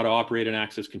 or how to operate an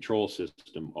access control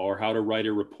system, or how to write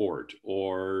a report,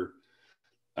 or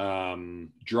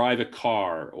drive a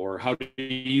car, or how to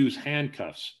use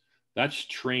handcuffs, that's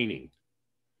training.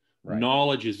 Right.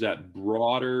 Knowledge is that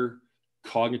broader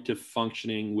cognitive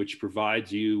functioning, which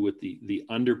provides you with the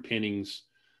underpinnings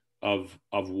of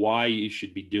why you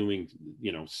should be doing,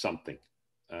 something.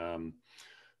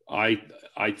 I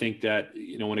think that,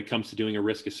 when it comes to doing a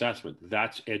risk assessment,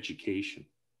 that's education.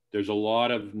 There's a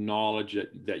lot of knowledge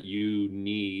that you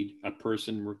need, a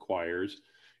person requires,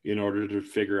 in order to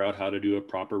figure out how to do a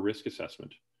proper risk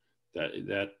assessment. That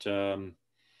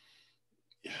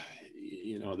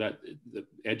the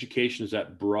education is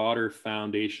that broader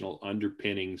foundational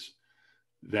underpinnings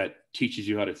that teaches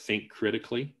you how to think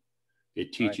critically.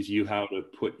 It teaches you how to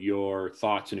put your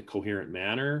thoughts in a coherent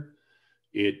manner.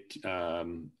 It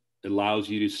allows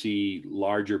you to see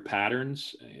larger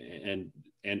patterns and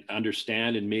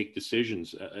understand and make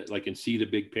decisions, and see the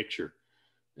big picture.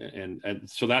 And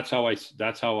so that's how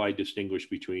I distinguish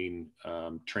between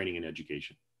training and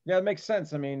education. Yeah, it makes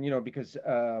sense. I mean, because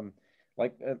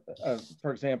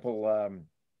for example,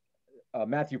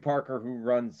 Matthew Parker, who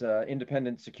runs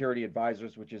Independent Security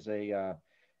Advisors, which is a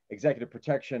executive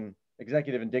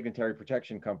and dignitary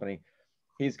protection company.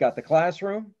 He's got the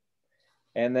classroom,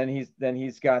 and then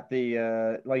he's got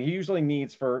the he usually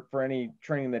needs for any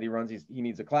training that he runs, he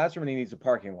needs a classroom and he needs a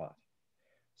parking lot.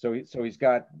 So he's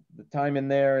got the time in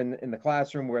there in the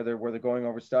classroom where they're going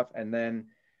over stuff, and then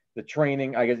the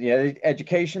training, I guess,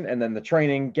 education, and then the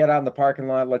training, get out in the parking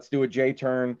lot, let's do a J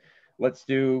turn, let's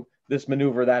do this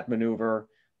maneuver, that maneuver,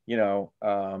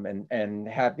 and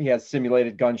he has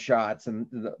simulated gunshots and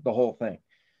the whole thing.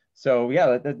 So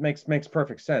yeah, that makes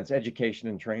perfect sense. Education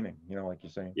and training, like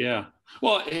you're saying. Yeah.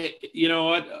 Well, you know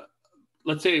what?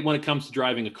 Let's say when it comes to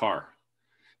driving a car,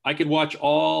 I could watch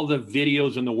all the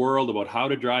videos in the world about how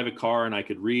to drive a car, and I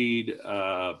could read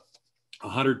a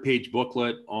 100-page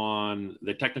booklet on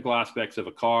the technical aspects of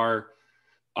a car.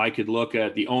 I could look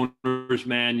at the owner's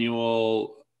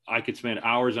manual. I could spend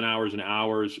hours and hours and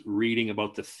hours reading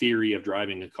about the theory of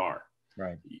driving a car.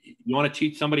 Right. You want to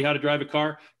teach somebody how to drive a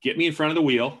car? Get me in front of the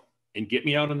wheel and get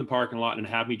me out in the parking lot and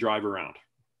have me drive around.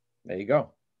 There you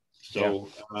go. So,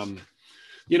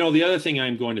 yeah. The other thing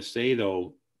I'm going to say,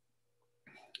 though,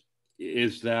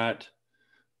 is that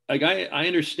I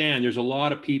understand there's a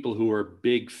lot of people who are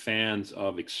big fans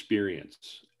of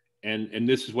experience. And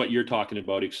this is what you're talking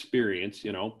about, experience,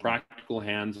 practical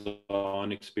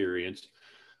hands-on experience.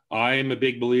 I am a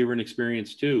big believer in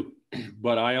experience too,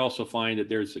 but I also find that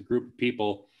there's a group of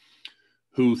people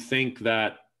who think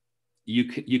that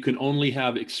you can only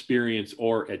have experience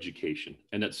or education,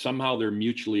 and that somehow they're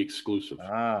mutually exclusive.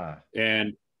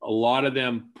 And a lot of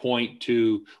them point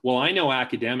to, well, I know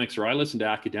academics, or I listen to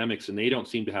academics, and they don't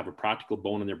seem to have a practical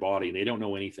bone in their body, and they don't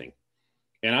know anything.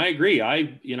 And I agree.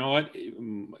 The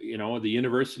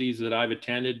universities that I've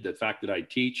attended, the fact that I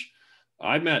teach,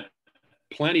 I've met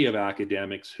plenty of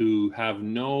academics who have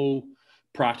no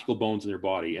practical bones in their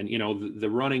body. And, the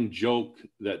running joke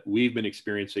that we've been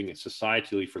experiencing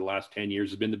societally for the last 10 years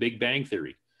has been the Big Bang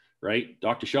Theory, right?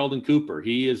 Dr. Sheldon Cooper,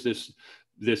 he is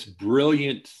this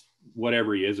brilliant,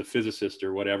 whatever he is, a physicist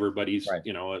or whatever, but he's, right.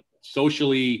 A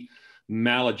socially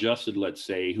maladjusted, let's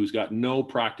say, who's got no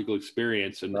practical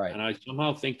experience. And, right. and I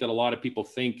somehow think that a lot of people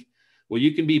think, well,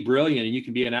 you can be brilliant and you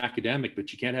can be an academic,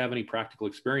 but you can't have any practical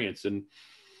experience. And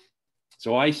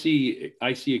so I see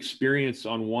experience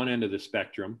on one end of the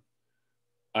spectrum.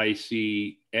 I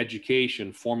see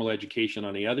education, formal education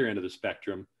on the other end of the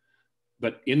spectrum.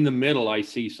 But in the middle, I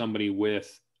see somebody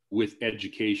with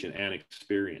education and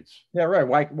experience. Yeah,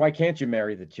 right. Why can't you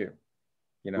marry the two?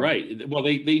 Right. Well,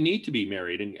 they need to be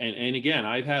married. And again,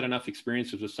 I've had enough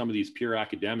experiences with some of these pure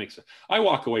academics. I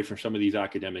walk away from some of these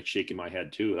academics shaking my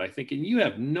head too. I think, and you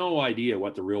have no idea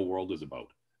what the real world is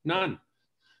about. None.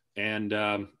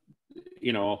 And,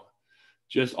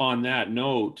 just on that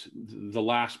note, the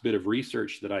last bit of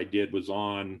research that I did was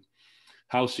on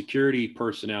how security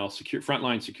personnel,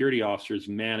 frontline security officers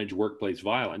manage workplace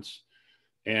violence.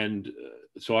 And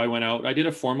so I went out, I did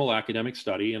a formal academic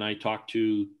study, and I talked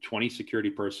to 20 security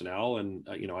personnel, and,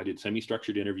 I did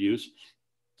semi-structured interviews.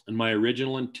 And my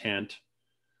original intent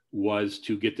was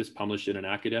to get this published in an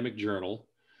academic journal,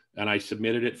 and I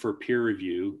submitted it for peer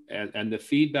review. And the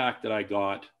feedback that I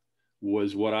got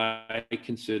was what I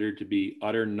considered to be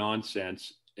utter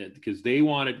nonsense, because they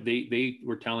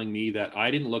were telling me that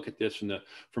I didn't look at this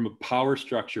from a power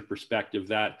structure perspective,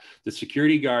 that the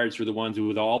security guards were the ones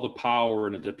with all the power,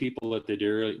 and the people that they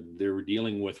were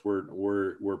dealing with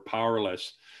were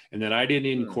powerless, and that I didn't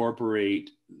incorporate,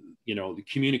 the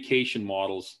communication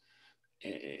models.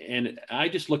 And I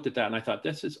just looked at that and I thought,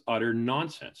 this is utter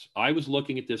nonsense. I was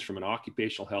looking at this from an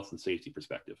occupational health and safety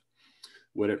perspective.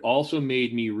 What it also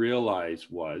made me realize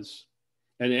was,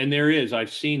 and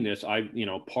I've seen this,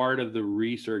 part of the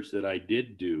research that I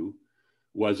did do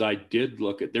was I did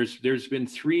look at, there's been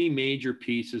 3 major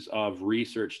pieces of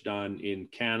research done in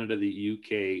Canada, the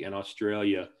UK, and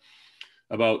Australia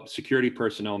about security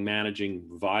personnel managing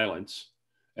violence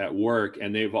at work,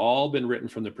 and they've all been written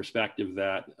from the perspective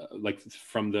that,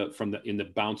 in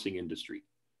the bouncing industry,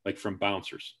 like from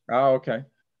bouncers. Oh, okay.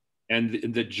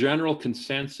 And the general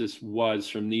consensus was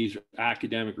from these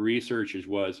academic researchers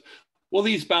was, well,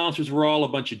 these bouncers were all a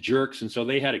bunch of jerks, and so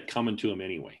they had it coming to them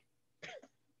anyway.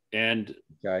 And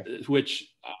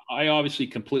which I obviously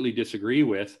completely disagree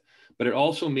with, but it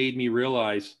also made me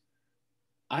realize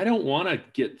I don't want to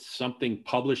get something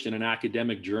published in an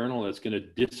academic journal that's going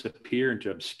to disappear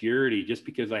into obscurity just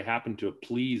because I happen to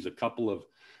please a couple of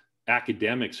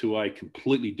academics who I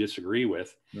completely disagree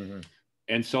with. Mm-hmm.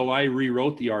 And so I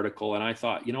rewrote the article, and I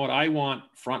thought, you know what? I want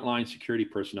frontline security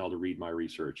personnel to read my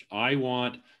research. I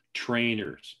want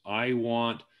trainers. I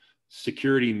want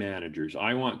security managers.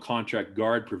 I want contract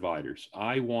guard providers.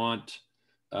 I want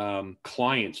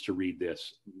clients to read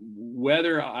this.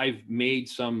 Whether I've made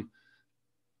some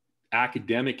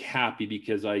academic happy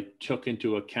because I took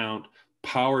into account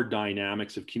power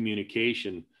dynamics of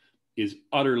communication is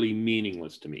utterly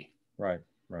meaningless to me. Right.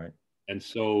 And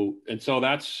so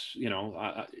that's,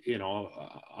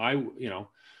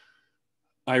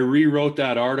 I rewrote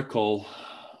that article,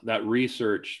 that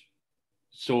research,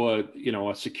 so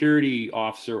a security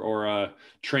officer or a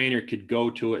trainer could go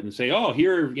to it and say, oh,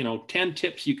 here are, 10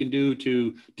 tips you can do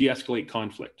to de-escalate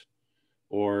conflict.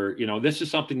 Or, this is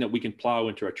something that we can plow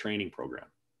into our training program.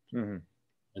 Mm-hmm.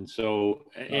 And so,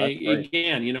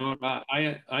 again,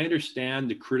 I understand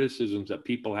the criticisms that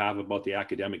people have about the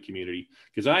academic community,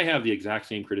 because I have the exact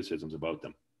same criticisms about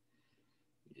them,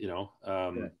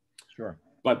 Sure.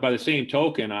 But by the same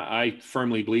token, I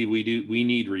firmly believe we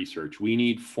need research. We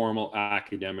need formal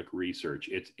academic research.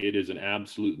 It is an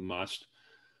absolute must.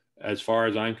 As far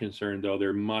as I'm concerned, though,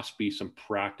 there must be some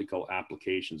practical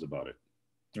applications about it.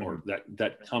 Mm-hmm. Or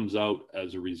that comes out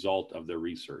as a result of the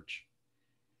research.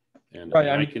 And,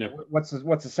 right. What's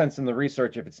the sense in the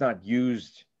research if it's not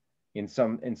used in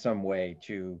some way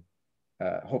to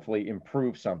hopefully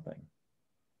improve something?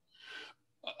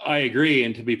 I agree.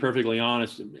 And to be perfectly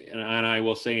honest, and I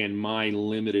will say in my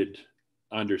limited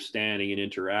understanding and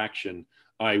interaction,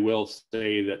 I will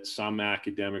say that some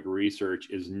academic research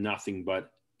is nothing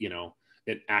but,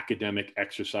 an academic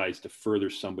exercise to further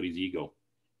somebody's ego.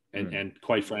 And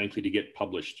quite frankly, to get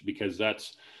published, because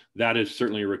that is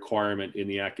certainly a requirement in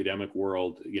the academic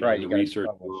world, right, in the research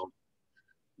world,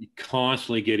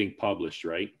 constantly getting published,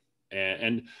 right?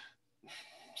 And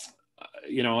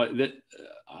that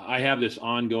I have this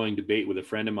ongoing debate with a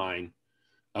friend of mine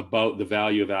about the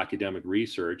value of academic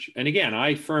research. And again,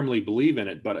 I firmly believe in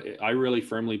it, but I really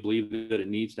firmly believe that it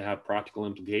needs to have practical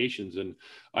implications. And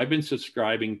I've been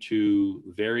subscribing to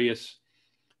various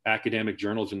academic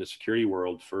journals in the security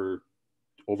world for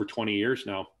over 20 years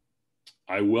now.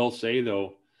 I will say,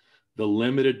 though, the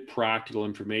limited practical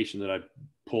information that I've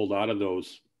pulled out of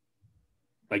those,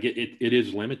 like it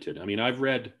is limited. I mean, I've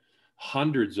read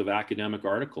hundreds of academic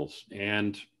articles,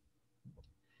 and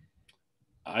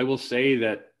I will say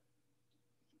that,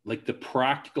 like, the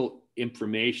practical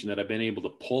information that I've been able to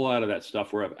pull out of that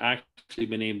stuff, where I've actually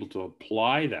been able to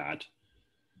apply that,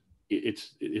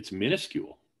 it's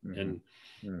minuscule. Mm-hmm. And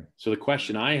so the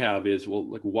question I have is, well,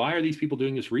 like, why are these people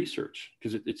doing this research?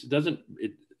 Because it doesn't,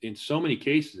 in so many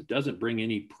cases, it doesn't bring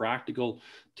any practical,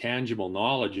 tangible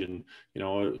knowledge. And,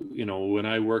 when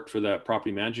I worked for that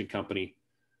property management company,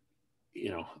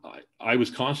 I was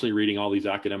constantly reading all these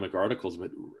academic articles, but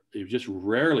it was just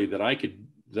rarely that I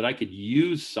could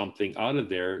use something out of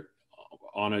there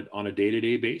on a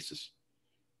day-to-day basis.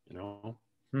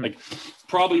 Like,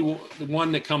 probably the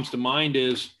one that comes to mind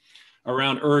is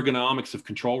around ergonomics of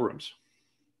control rooms.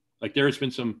 Like, there has been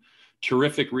some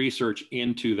terrific research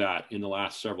into that in the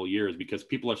last several years, because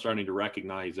people are starting to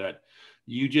recognize that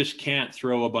you just can't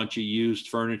throw a bunch of used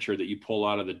furniture that you pull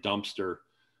out of the dumpster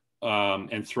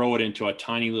and throw it into a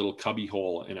tiny little cubby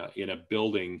hole in a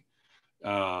building,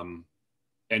 and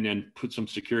then put some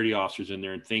security officers in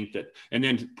there and think that, and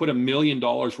then put $1 million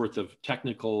worth of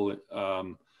technical,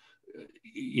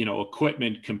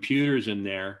 equipment, computers in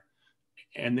there,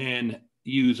 and then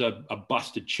use a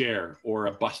busted chair or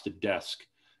a busted desk,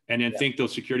 and then think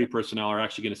those security personnel are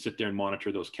actually going to sit there and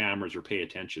monitor those cameras or pay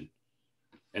attention.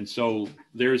 And so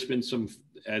there's been some,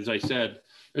 as I said,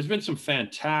 there's been some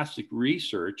fantastic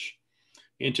research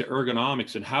into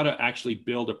ergonomics and how to actually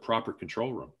build a proper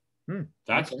control room.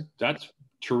 That's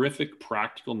terrific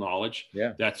practical knowledge.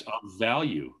 That's of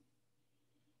value.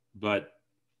 But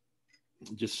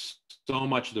just so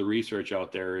much of the research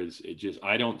out there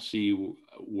I don't see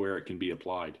where it can be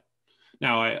applied.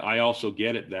 Now, I also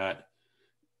get it that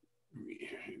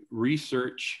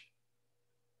research,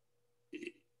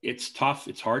 it's tough,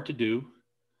 it's hard to do.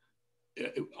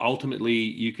 Ultimately,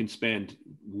 you can spend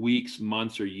weeks,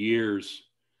 months, or years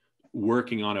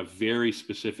working on a very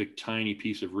specific tiny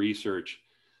piece of research,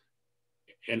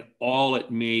 and all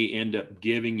it may end up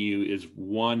giving you is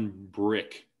one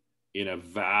brick in a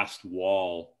vast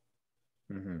wall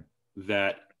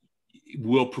that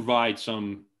will provide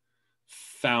some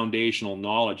foundational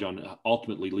knowledge on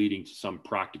ultimately leading to some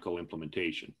practical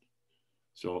implementation.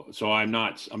 So I'm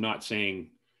not saying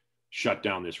shut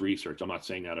down this research. I'm not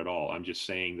saying that at all. I'm just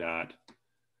saying that,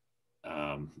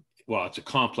 it's a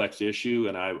complex issue,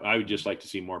 and I would just like to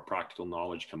see more practical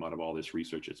knowledge come out of all this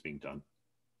research that's being done.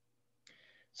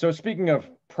 So speaking of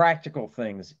practical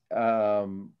things,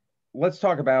 let's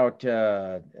talk about,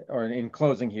 or in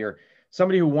closing here,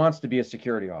 somebody who wants to be a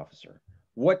security officer.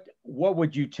 What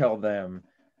would you tell them?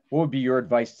 What would be your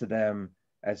advice to them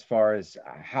as far as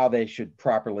how they should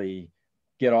properly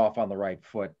get off on the right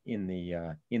foot in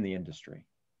the industry?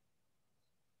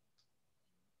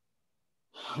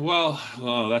 Well,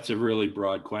 that's a really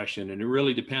broad question, and it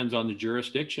really depends on the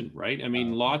jurisdiction, right? I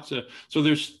mean, so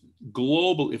there's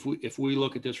global, if we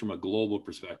look at this from a global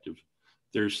perspective,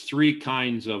 there's 3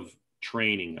 kinds of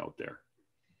training out there.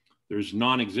 There's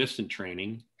non-existent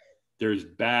training, there's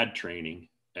bad training,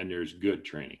 and there's good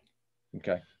training.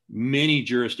 Okay. Many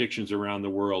jurisdictions around the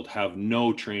world have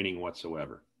no training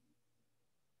whatsoever.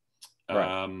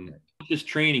 Right. This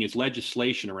training is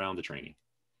legislation around the training,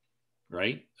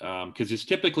 right? Because it's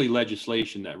typically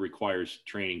legislation that requires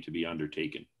training to be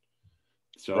undertaken.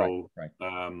 So,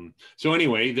 so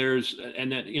anyway,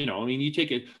 and then, you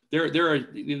take it,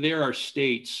 there are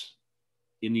states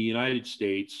in the United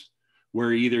States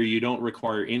where either you don't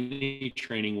require any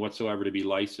training whatsoever to be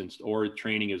licensed, or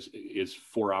training is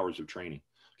 4 hours of training.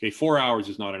 Okay, 4 hours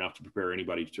is not enough to prepare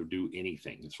anybody to do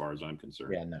anything, as far as I'm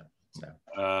concerned. Yeah, no.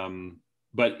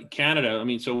 But Canada,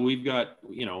 so we've got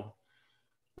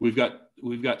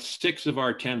 6 of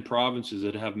our 10 provinces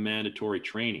that have mandatory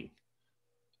training.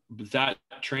 But that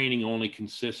training only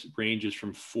ranges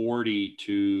from 40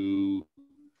 to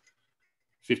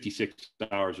 56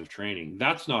 hours of training.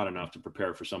 That's not enough to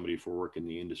prepare for somebody for work in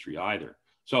the industry either.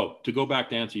 So to go back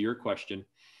to answer your question,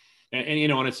 and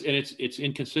it's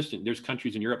inconsistent. There's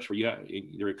countries in Europe where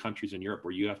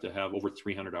you have to have over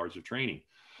 300 hours of training.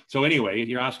 So anyway,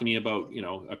 you're asking me about,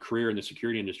 a career in the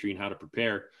security industry and how to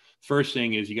prepare. First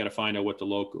thing is you got to find out what the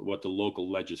local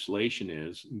legislation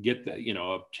is,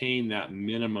 obtain that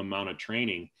minimum amount of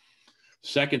training.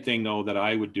 Second thing, though, that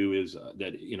I would do is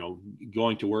that,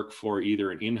 going to work for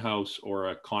either an in-house or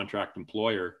a contract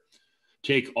employer,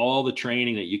 take all the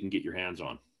training that you can get your hands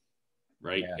on,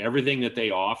 right? Yeah. Everything that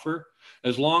they offer,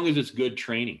 as long as it's good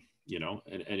training, and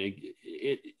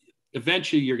it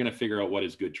eventually you're going to figure out what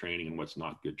is good training and what's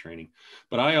not good training.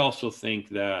 But I also think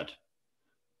that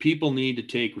people need to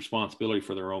take responsibility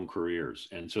for their own careers.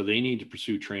 And so they need to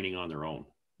pursue training on their own.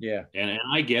 Yeah. And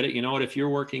I get it. If you're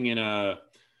working in an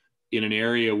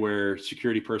area where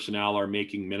security personnel are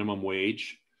making minimum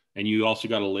wage, and you also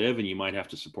got to live, and you might have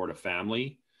to support a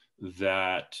family,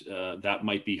 that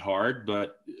might be hard.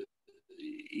 But,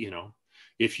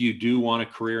 if you do want a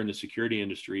career in the security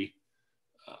industry,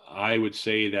 I would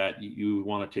say that you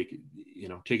want to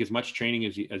take as much training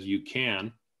as you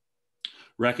can,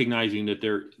 recognizing that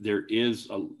there is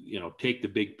take the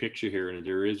big picture here, and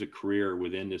there is a career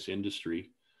within this industry.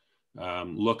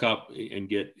 Look up and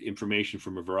get information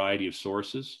from a variety of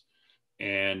sources,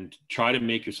 and try to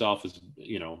make yourself as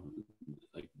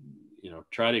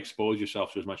try to expose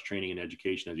yourself to as much training and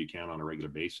education as you can on a regular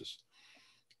basis.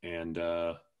 And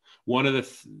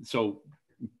so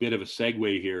bit of a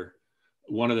segue here.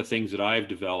 One of the things that I've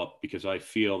developed, because I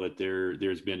feel that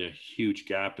there's been a huge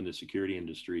gap in the security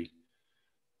industry,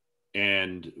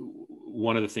 and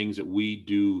one of the things that we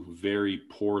do very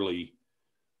poorly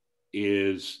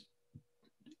is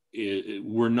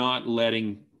we're not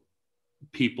letting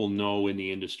people know in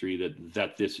the industry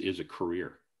that this is a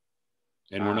career,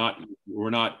 and we're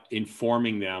not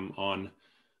informing them on,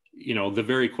 the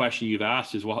very question you've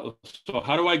asked is, well, so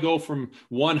how do I go from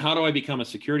one, how do I become a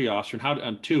security officer,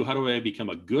 and two, how do I become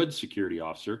a good security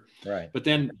officer? Right. But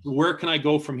then where can I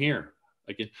go from here?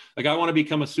 Like I want to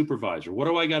become a supervisor. What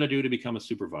do I got to do to become a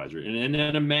supervisor? And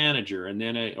then a manager, and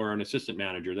then or an assistant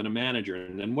manager, then a manager.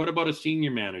 And then what about a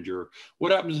senior manager?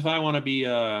 What happens if I want to be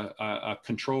a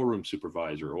control room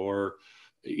supervisor, or,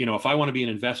 if I want to be an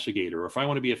investigator, or if I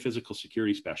want to be a physical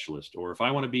security specialist, or if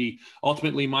I want to be,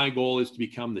 ultimately my goal is to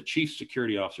become the chief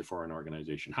security officer for an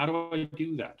organization. How do I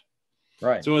do that?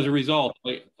 Right. So as a result,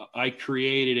 I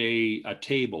created a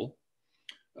table.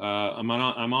 I'm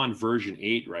on version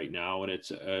 8 right now, and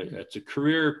it's a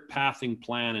career pathing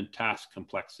plan and task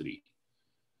complexity.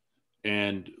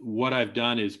 And what I've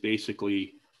done is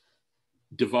basically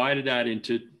divided that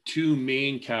into 2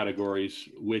 main categories,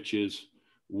 which is,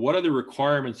 what are the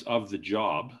requirements of the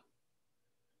job,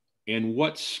 and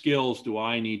what skills do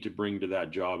I need to bring to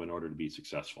that job in order to be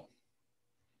successful?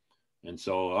 And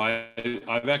so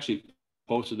I've actually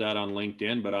posted that on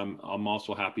LinkedIn, but I'm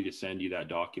also happy to send you that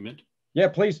document. Yeah,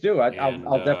 please do.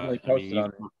 I'll definitely post it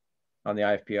on the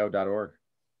IFPO.org.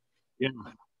 Yeah,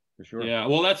 for sure. Yeah,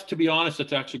 well, to be honest,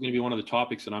 that's actually going to be one of the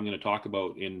topics that I'm going to talk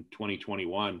about in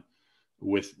 2021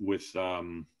 with your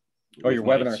my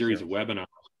webinar series of webinars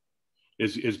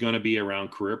is going to be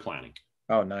around career planning.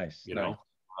 Oh, nice. So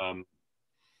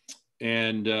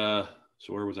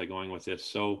where was I going with this?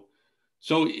 So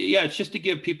yeah, it's just to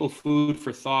give people food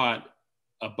for thought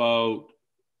about,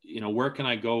 where can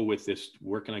I go with this?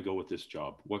 Where can I go with this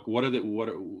job?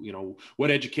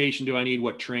 What education do I need?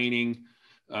 What training?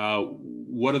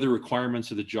 What are the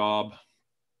requirements of the job?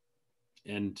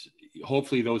 And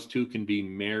hopefully those two can be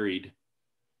married,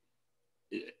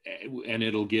 and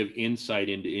it'll give insight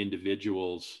into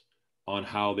individuals on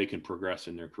how they can progress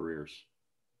in their careers.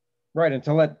 Right. And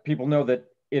to let people know that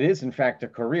it is in fact a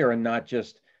career, and not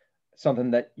just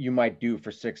something that you might do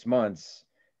for 6 months,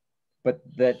 but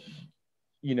that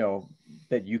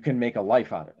that you can make a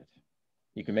life out of it.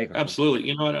 You can make a absolutely.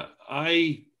 You know what,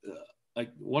 I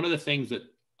like one of the things that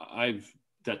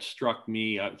struck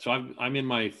me. So I'm in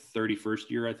my 31st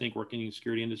year, I think, working in the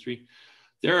security industry.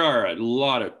 There are a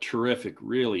lot of terrific,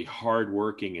 really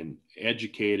hardworking and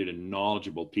educated and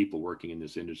knowledgeable people working in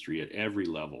this industry at every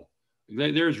level.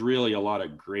 There's really a lot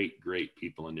of great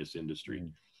people in this industry.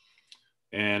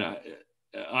 And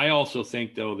I also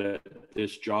think, though, that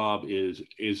this job is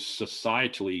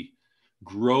societally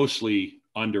grossly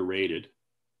underrated.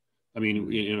 I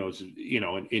mean,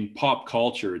 in pop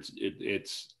culture,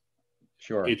 it's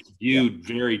sure, it's viewed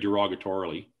very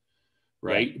derogatorily,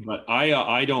 right? Yeah. But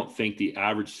I don't think the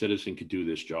average citizen could do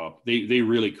this job. They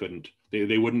really couldn't.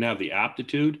 They wouldn't have the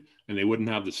aptitude, and they wouldn't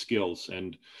have the skills.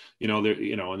 And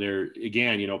they're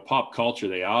again, pop culture,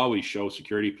 they always show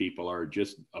security people are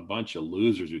just a bunch of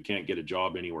losers who can't get a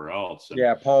job anywhere else. And,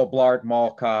 yeah, Paul Blart,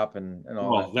 Mall Cop, and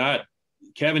all that.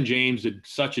 Kevin James did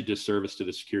such a disservice to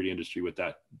the security industry with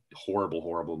that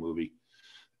horrible movie.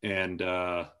 And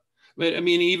but I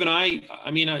mean, even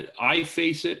I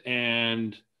face it,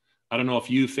 and I don't know if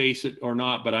you face it or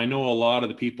not, but I know a lot of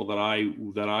the people that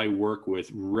I work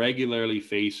with regularly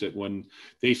face it when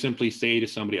they simply say to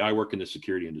somebody, I work in the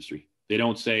security industry. They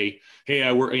don't say, hey,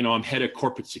 I work, I'm head of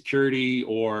corporate security,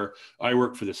 or I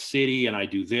work for the city and I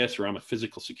do this, or I'm a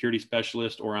physical security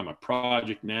specialist, or I'm a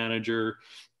project manager,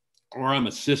 or I'm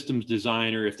a systems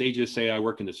designer. If they just say I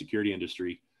work in the security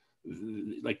industry,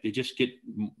 like they just get,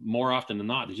 more often than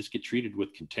not, they just get treated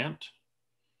with contempt.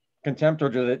 Contempt, or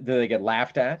do they get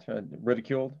laughed at,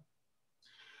 ridiculed?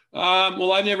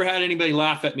 Well, I've never had anybody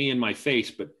laugh at me in my face,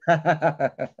 but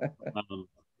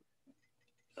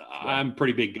I'm a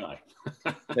pretty big guy.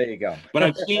 There you go. But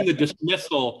I've seen the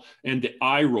dismissal and the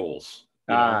eye rolls.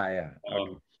 Yeah.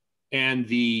 Okay. And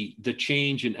the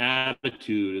change in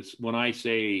attitude is when I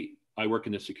say I work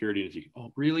in the security industry.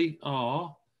 Oh, really?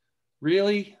 Oh,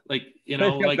 really? Like, I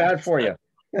feel like bad for you.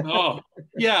 Oh,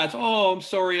 yeah. It's, oh, I'm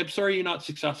sorry you're not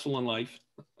successful in life.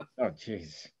 Oh,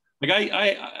 geez. Like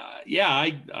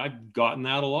I've gotten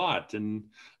that a lot, and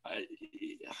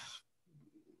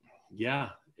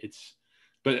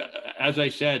but as I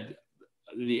said,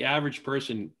 the average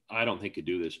person, I don't think could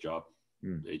do this job.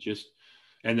 It just,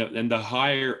 and the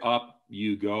higher up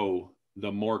you go,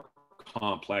 the more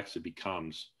complex it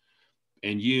becomes,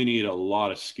 and you need a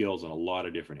lot of skills in a lot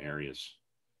of different areas.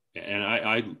 And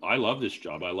I love this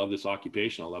job. I love this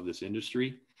occupation. I love this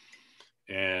industry.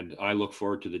 And I look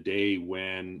forward to the day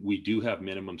when we do have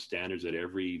minimum standards at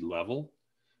every level.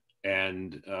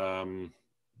 And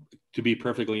to be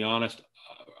perfectly honest,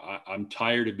 I'm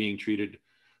tired of being treated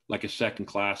like a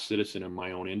second-class citizen in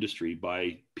my own industry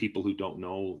by people who don't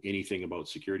know anything about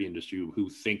security industry, who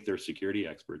think they're security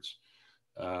experts,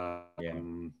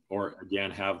 or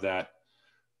again have that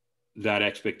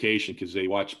expectation because they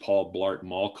watch Paul Blart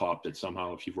Mall Cop that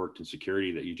somehow if you've worked in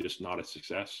security that you're just not a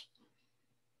success.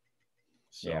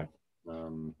 So,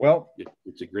 well,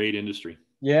 it's a great industry.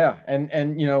 Yeah,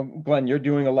 and you know, Glen, you're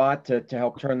doing a lot to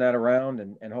help turn that around,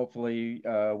 and hopefully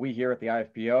we here at the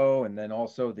IFPO, and then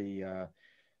also the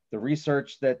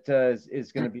research that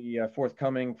is going to be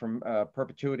forthcoming from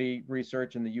perpetuity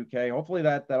research in the UK. Hopefully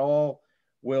that all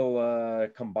will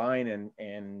combine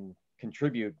and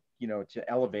contribute, you know, to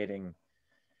elevating,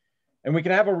 and we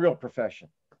can have a real profession,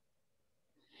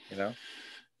 you know.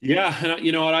 Yeah, and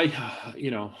you know what,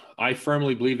 I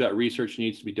firmly believe that research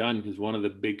needs to be done because one of the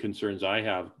big concerns I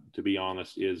have, to be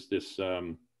honest, is this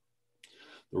the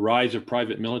rise of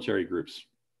private military groups.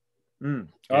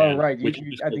 Oh, right.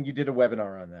 I think you did a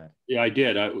webinar on that. Yeah, I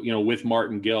did. You know, with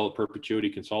Martin Gill at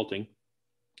Perpetuity Consulting,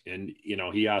 and you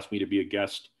know, he asked me to be a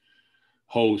guest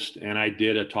host, and I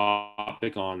did a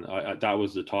topic on that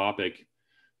was the topic.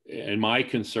 And my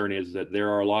concern is that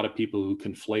there are a lot of people who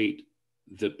conflate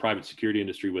the private security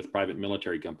industry with private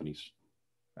military companies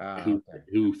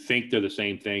who think they're the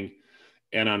same thing.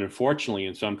 And unfortunately,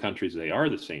 in some countries, they are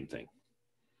the same thing.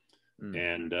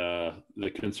 And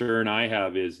the concern I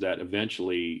have is that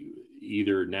eventually,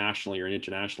 either nationally or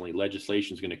internationally,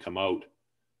 legislation is going to come out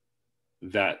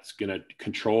that's going to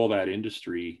control that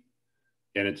industry.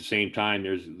 And at the same time,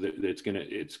 it's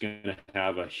going to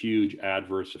have a huge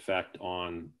adverse effect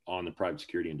on the private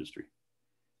security industry.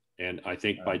 And I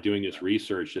think by doing this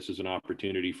research, this is an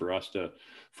opportunity for us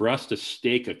to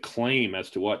stake a claim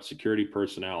as to what security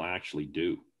personnel actually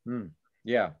do.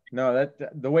 Yeah, no,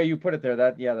 that the way you put it there,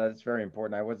 that's very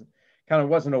important. I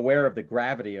wasn't aware of the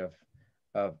gravity of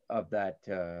that,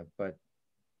 but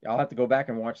I'll have to go back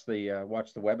and watch the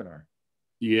webinar.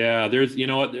 Yeah, there's, you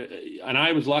know what, and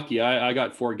I was lucky. I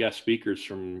got 4 guest speakers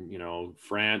from, you know,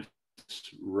 France,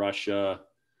 Russia,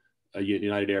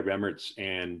 United Arab Emirates,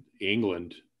 and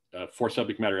England. 4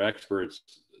 subject matter experts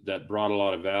that brought a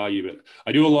lot of value. But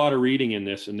I do a lot of reading in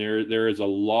this, and there is a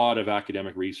lot of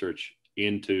academic research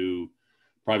into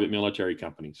private military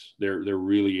companies. There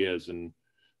really is. And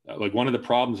like one of the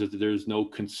problems is that there's no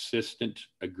consistent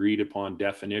agreed upon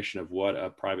definition of what a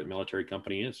private military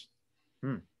company is.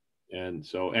 And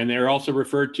so, and they're also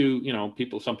referred to, you know,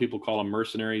 some people call them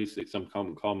mercenaries. Some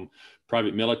call them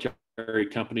private military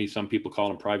companies. Some people call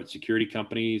them private security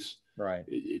companies. Right.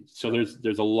 So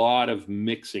there's a lot of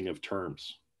mixing of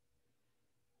terms.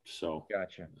 So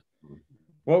gotcha.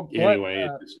 Well, anyway,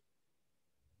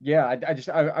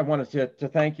 I wanted to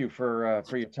thank you for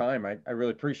your time. I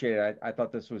really appreciate it. I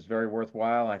thought this was very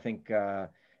worthwhile. I think you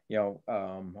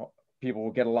know, people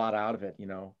will get a lot out of it, you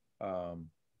know,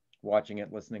 watching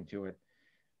it, listening to it.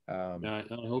 I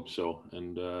hope so.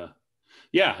 And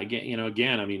yeah,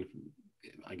 again, I mean,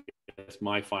 I guess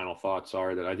my final thoughts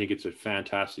are that I think it's a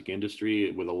fantastic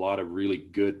industry with a lot of really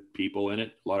good people in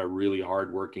it, a lot of really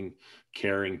hardworking,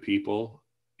 caring people,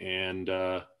 and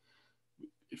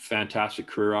fantastic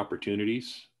career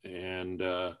opportunities. And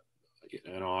you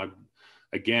know,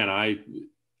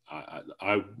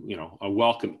 I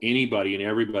welcome anybody and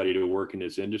everybody to work in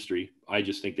this industry. I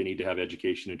just think they need to have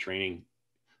education and training,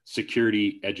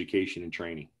 security education and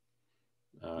training.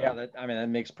 That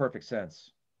makes perfect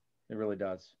sense. It really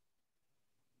does.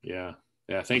 Yeah.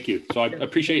 Thank you. So I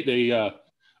appreciate the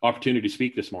opportunity to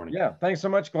speak this morning. Yeah. Thanks so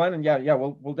much, Glen. And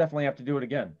we'll definitely have to do it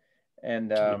again.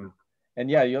 And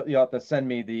you'll have to send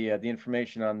me the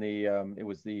information on it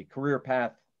was the career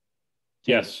path.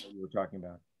 Yes. You were talking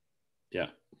about. Yeah.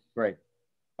 Great.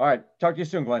 All right. Talk to you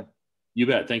soon, Glen. You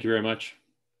bet. Thank you very much.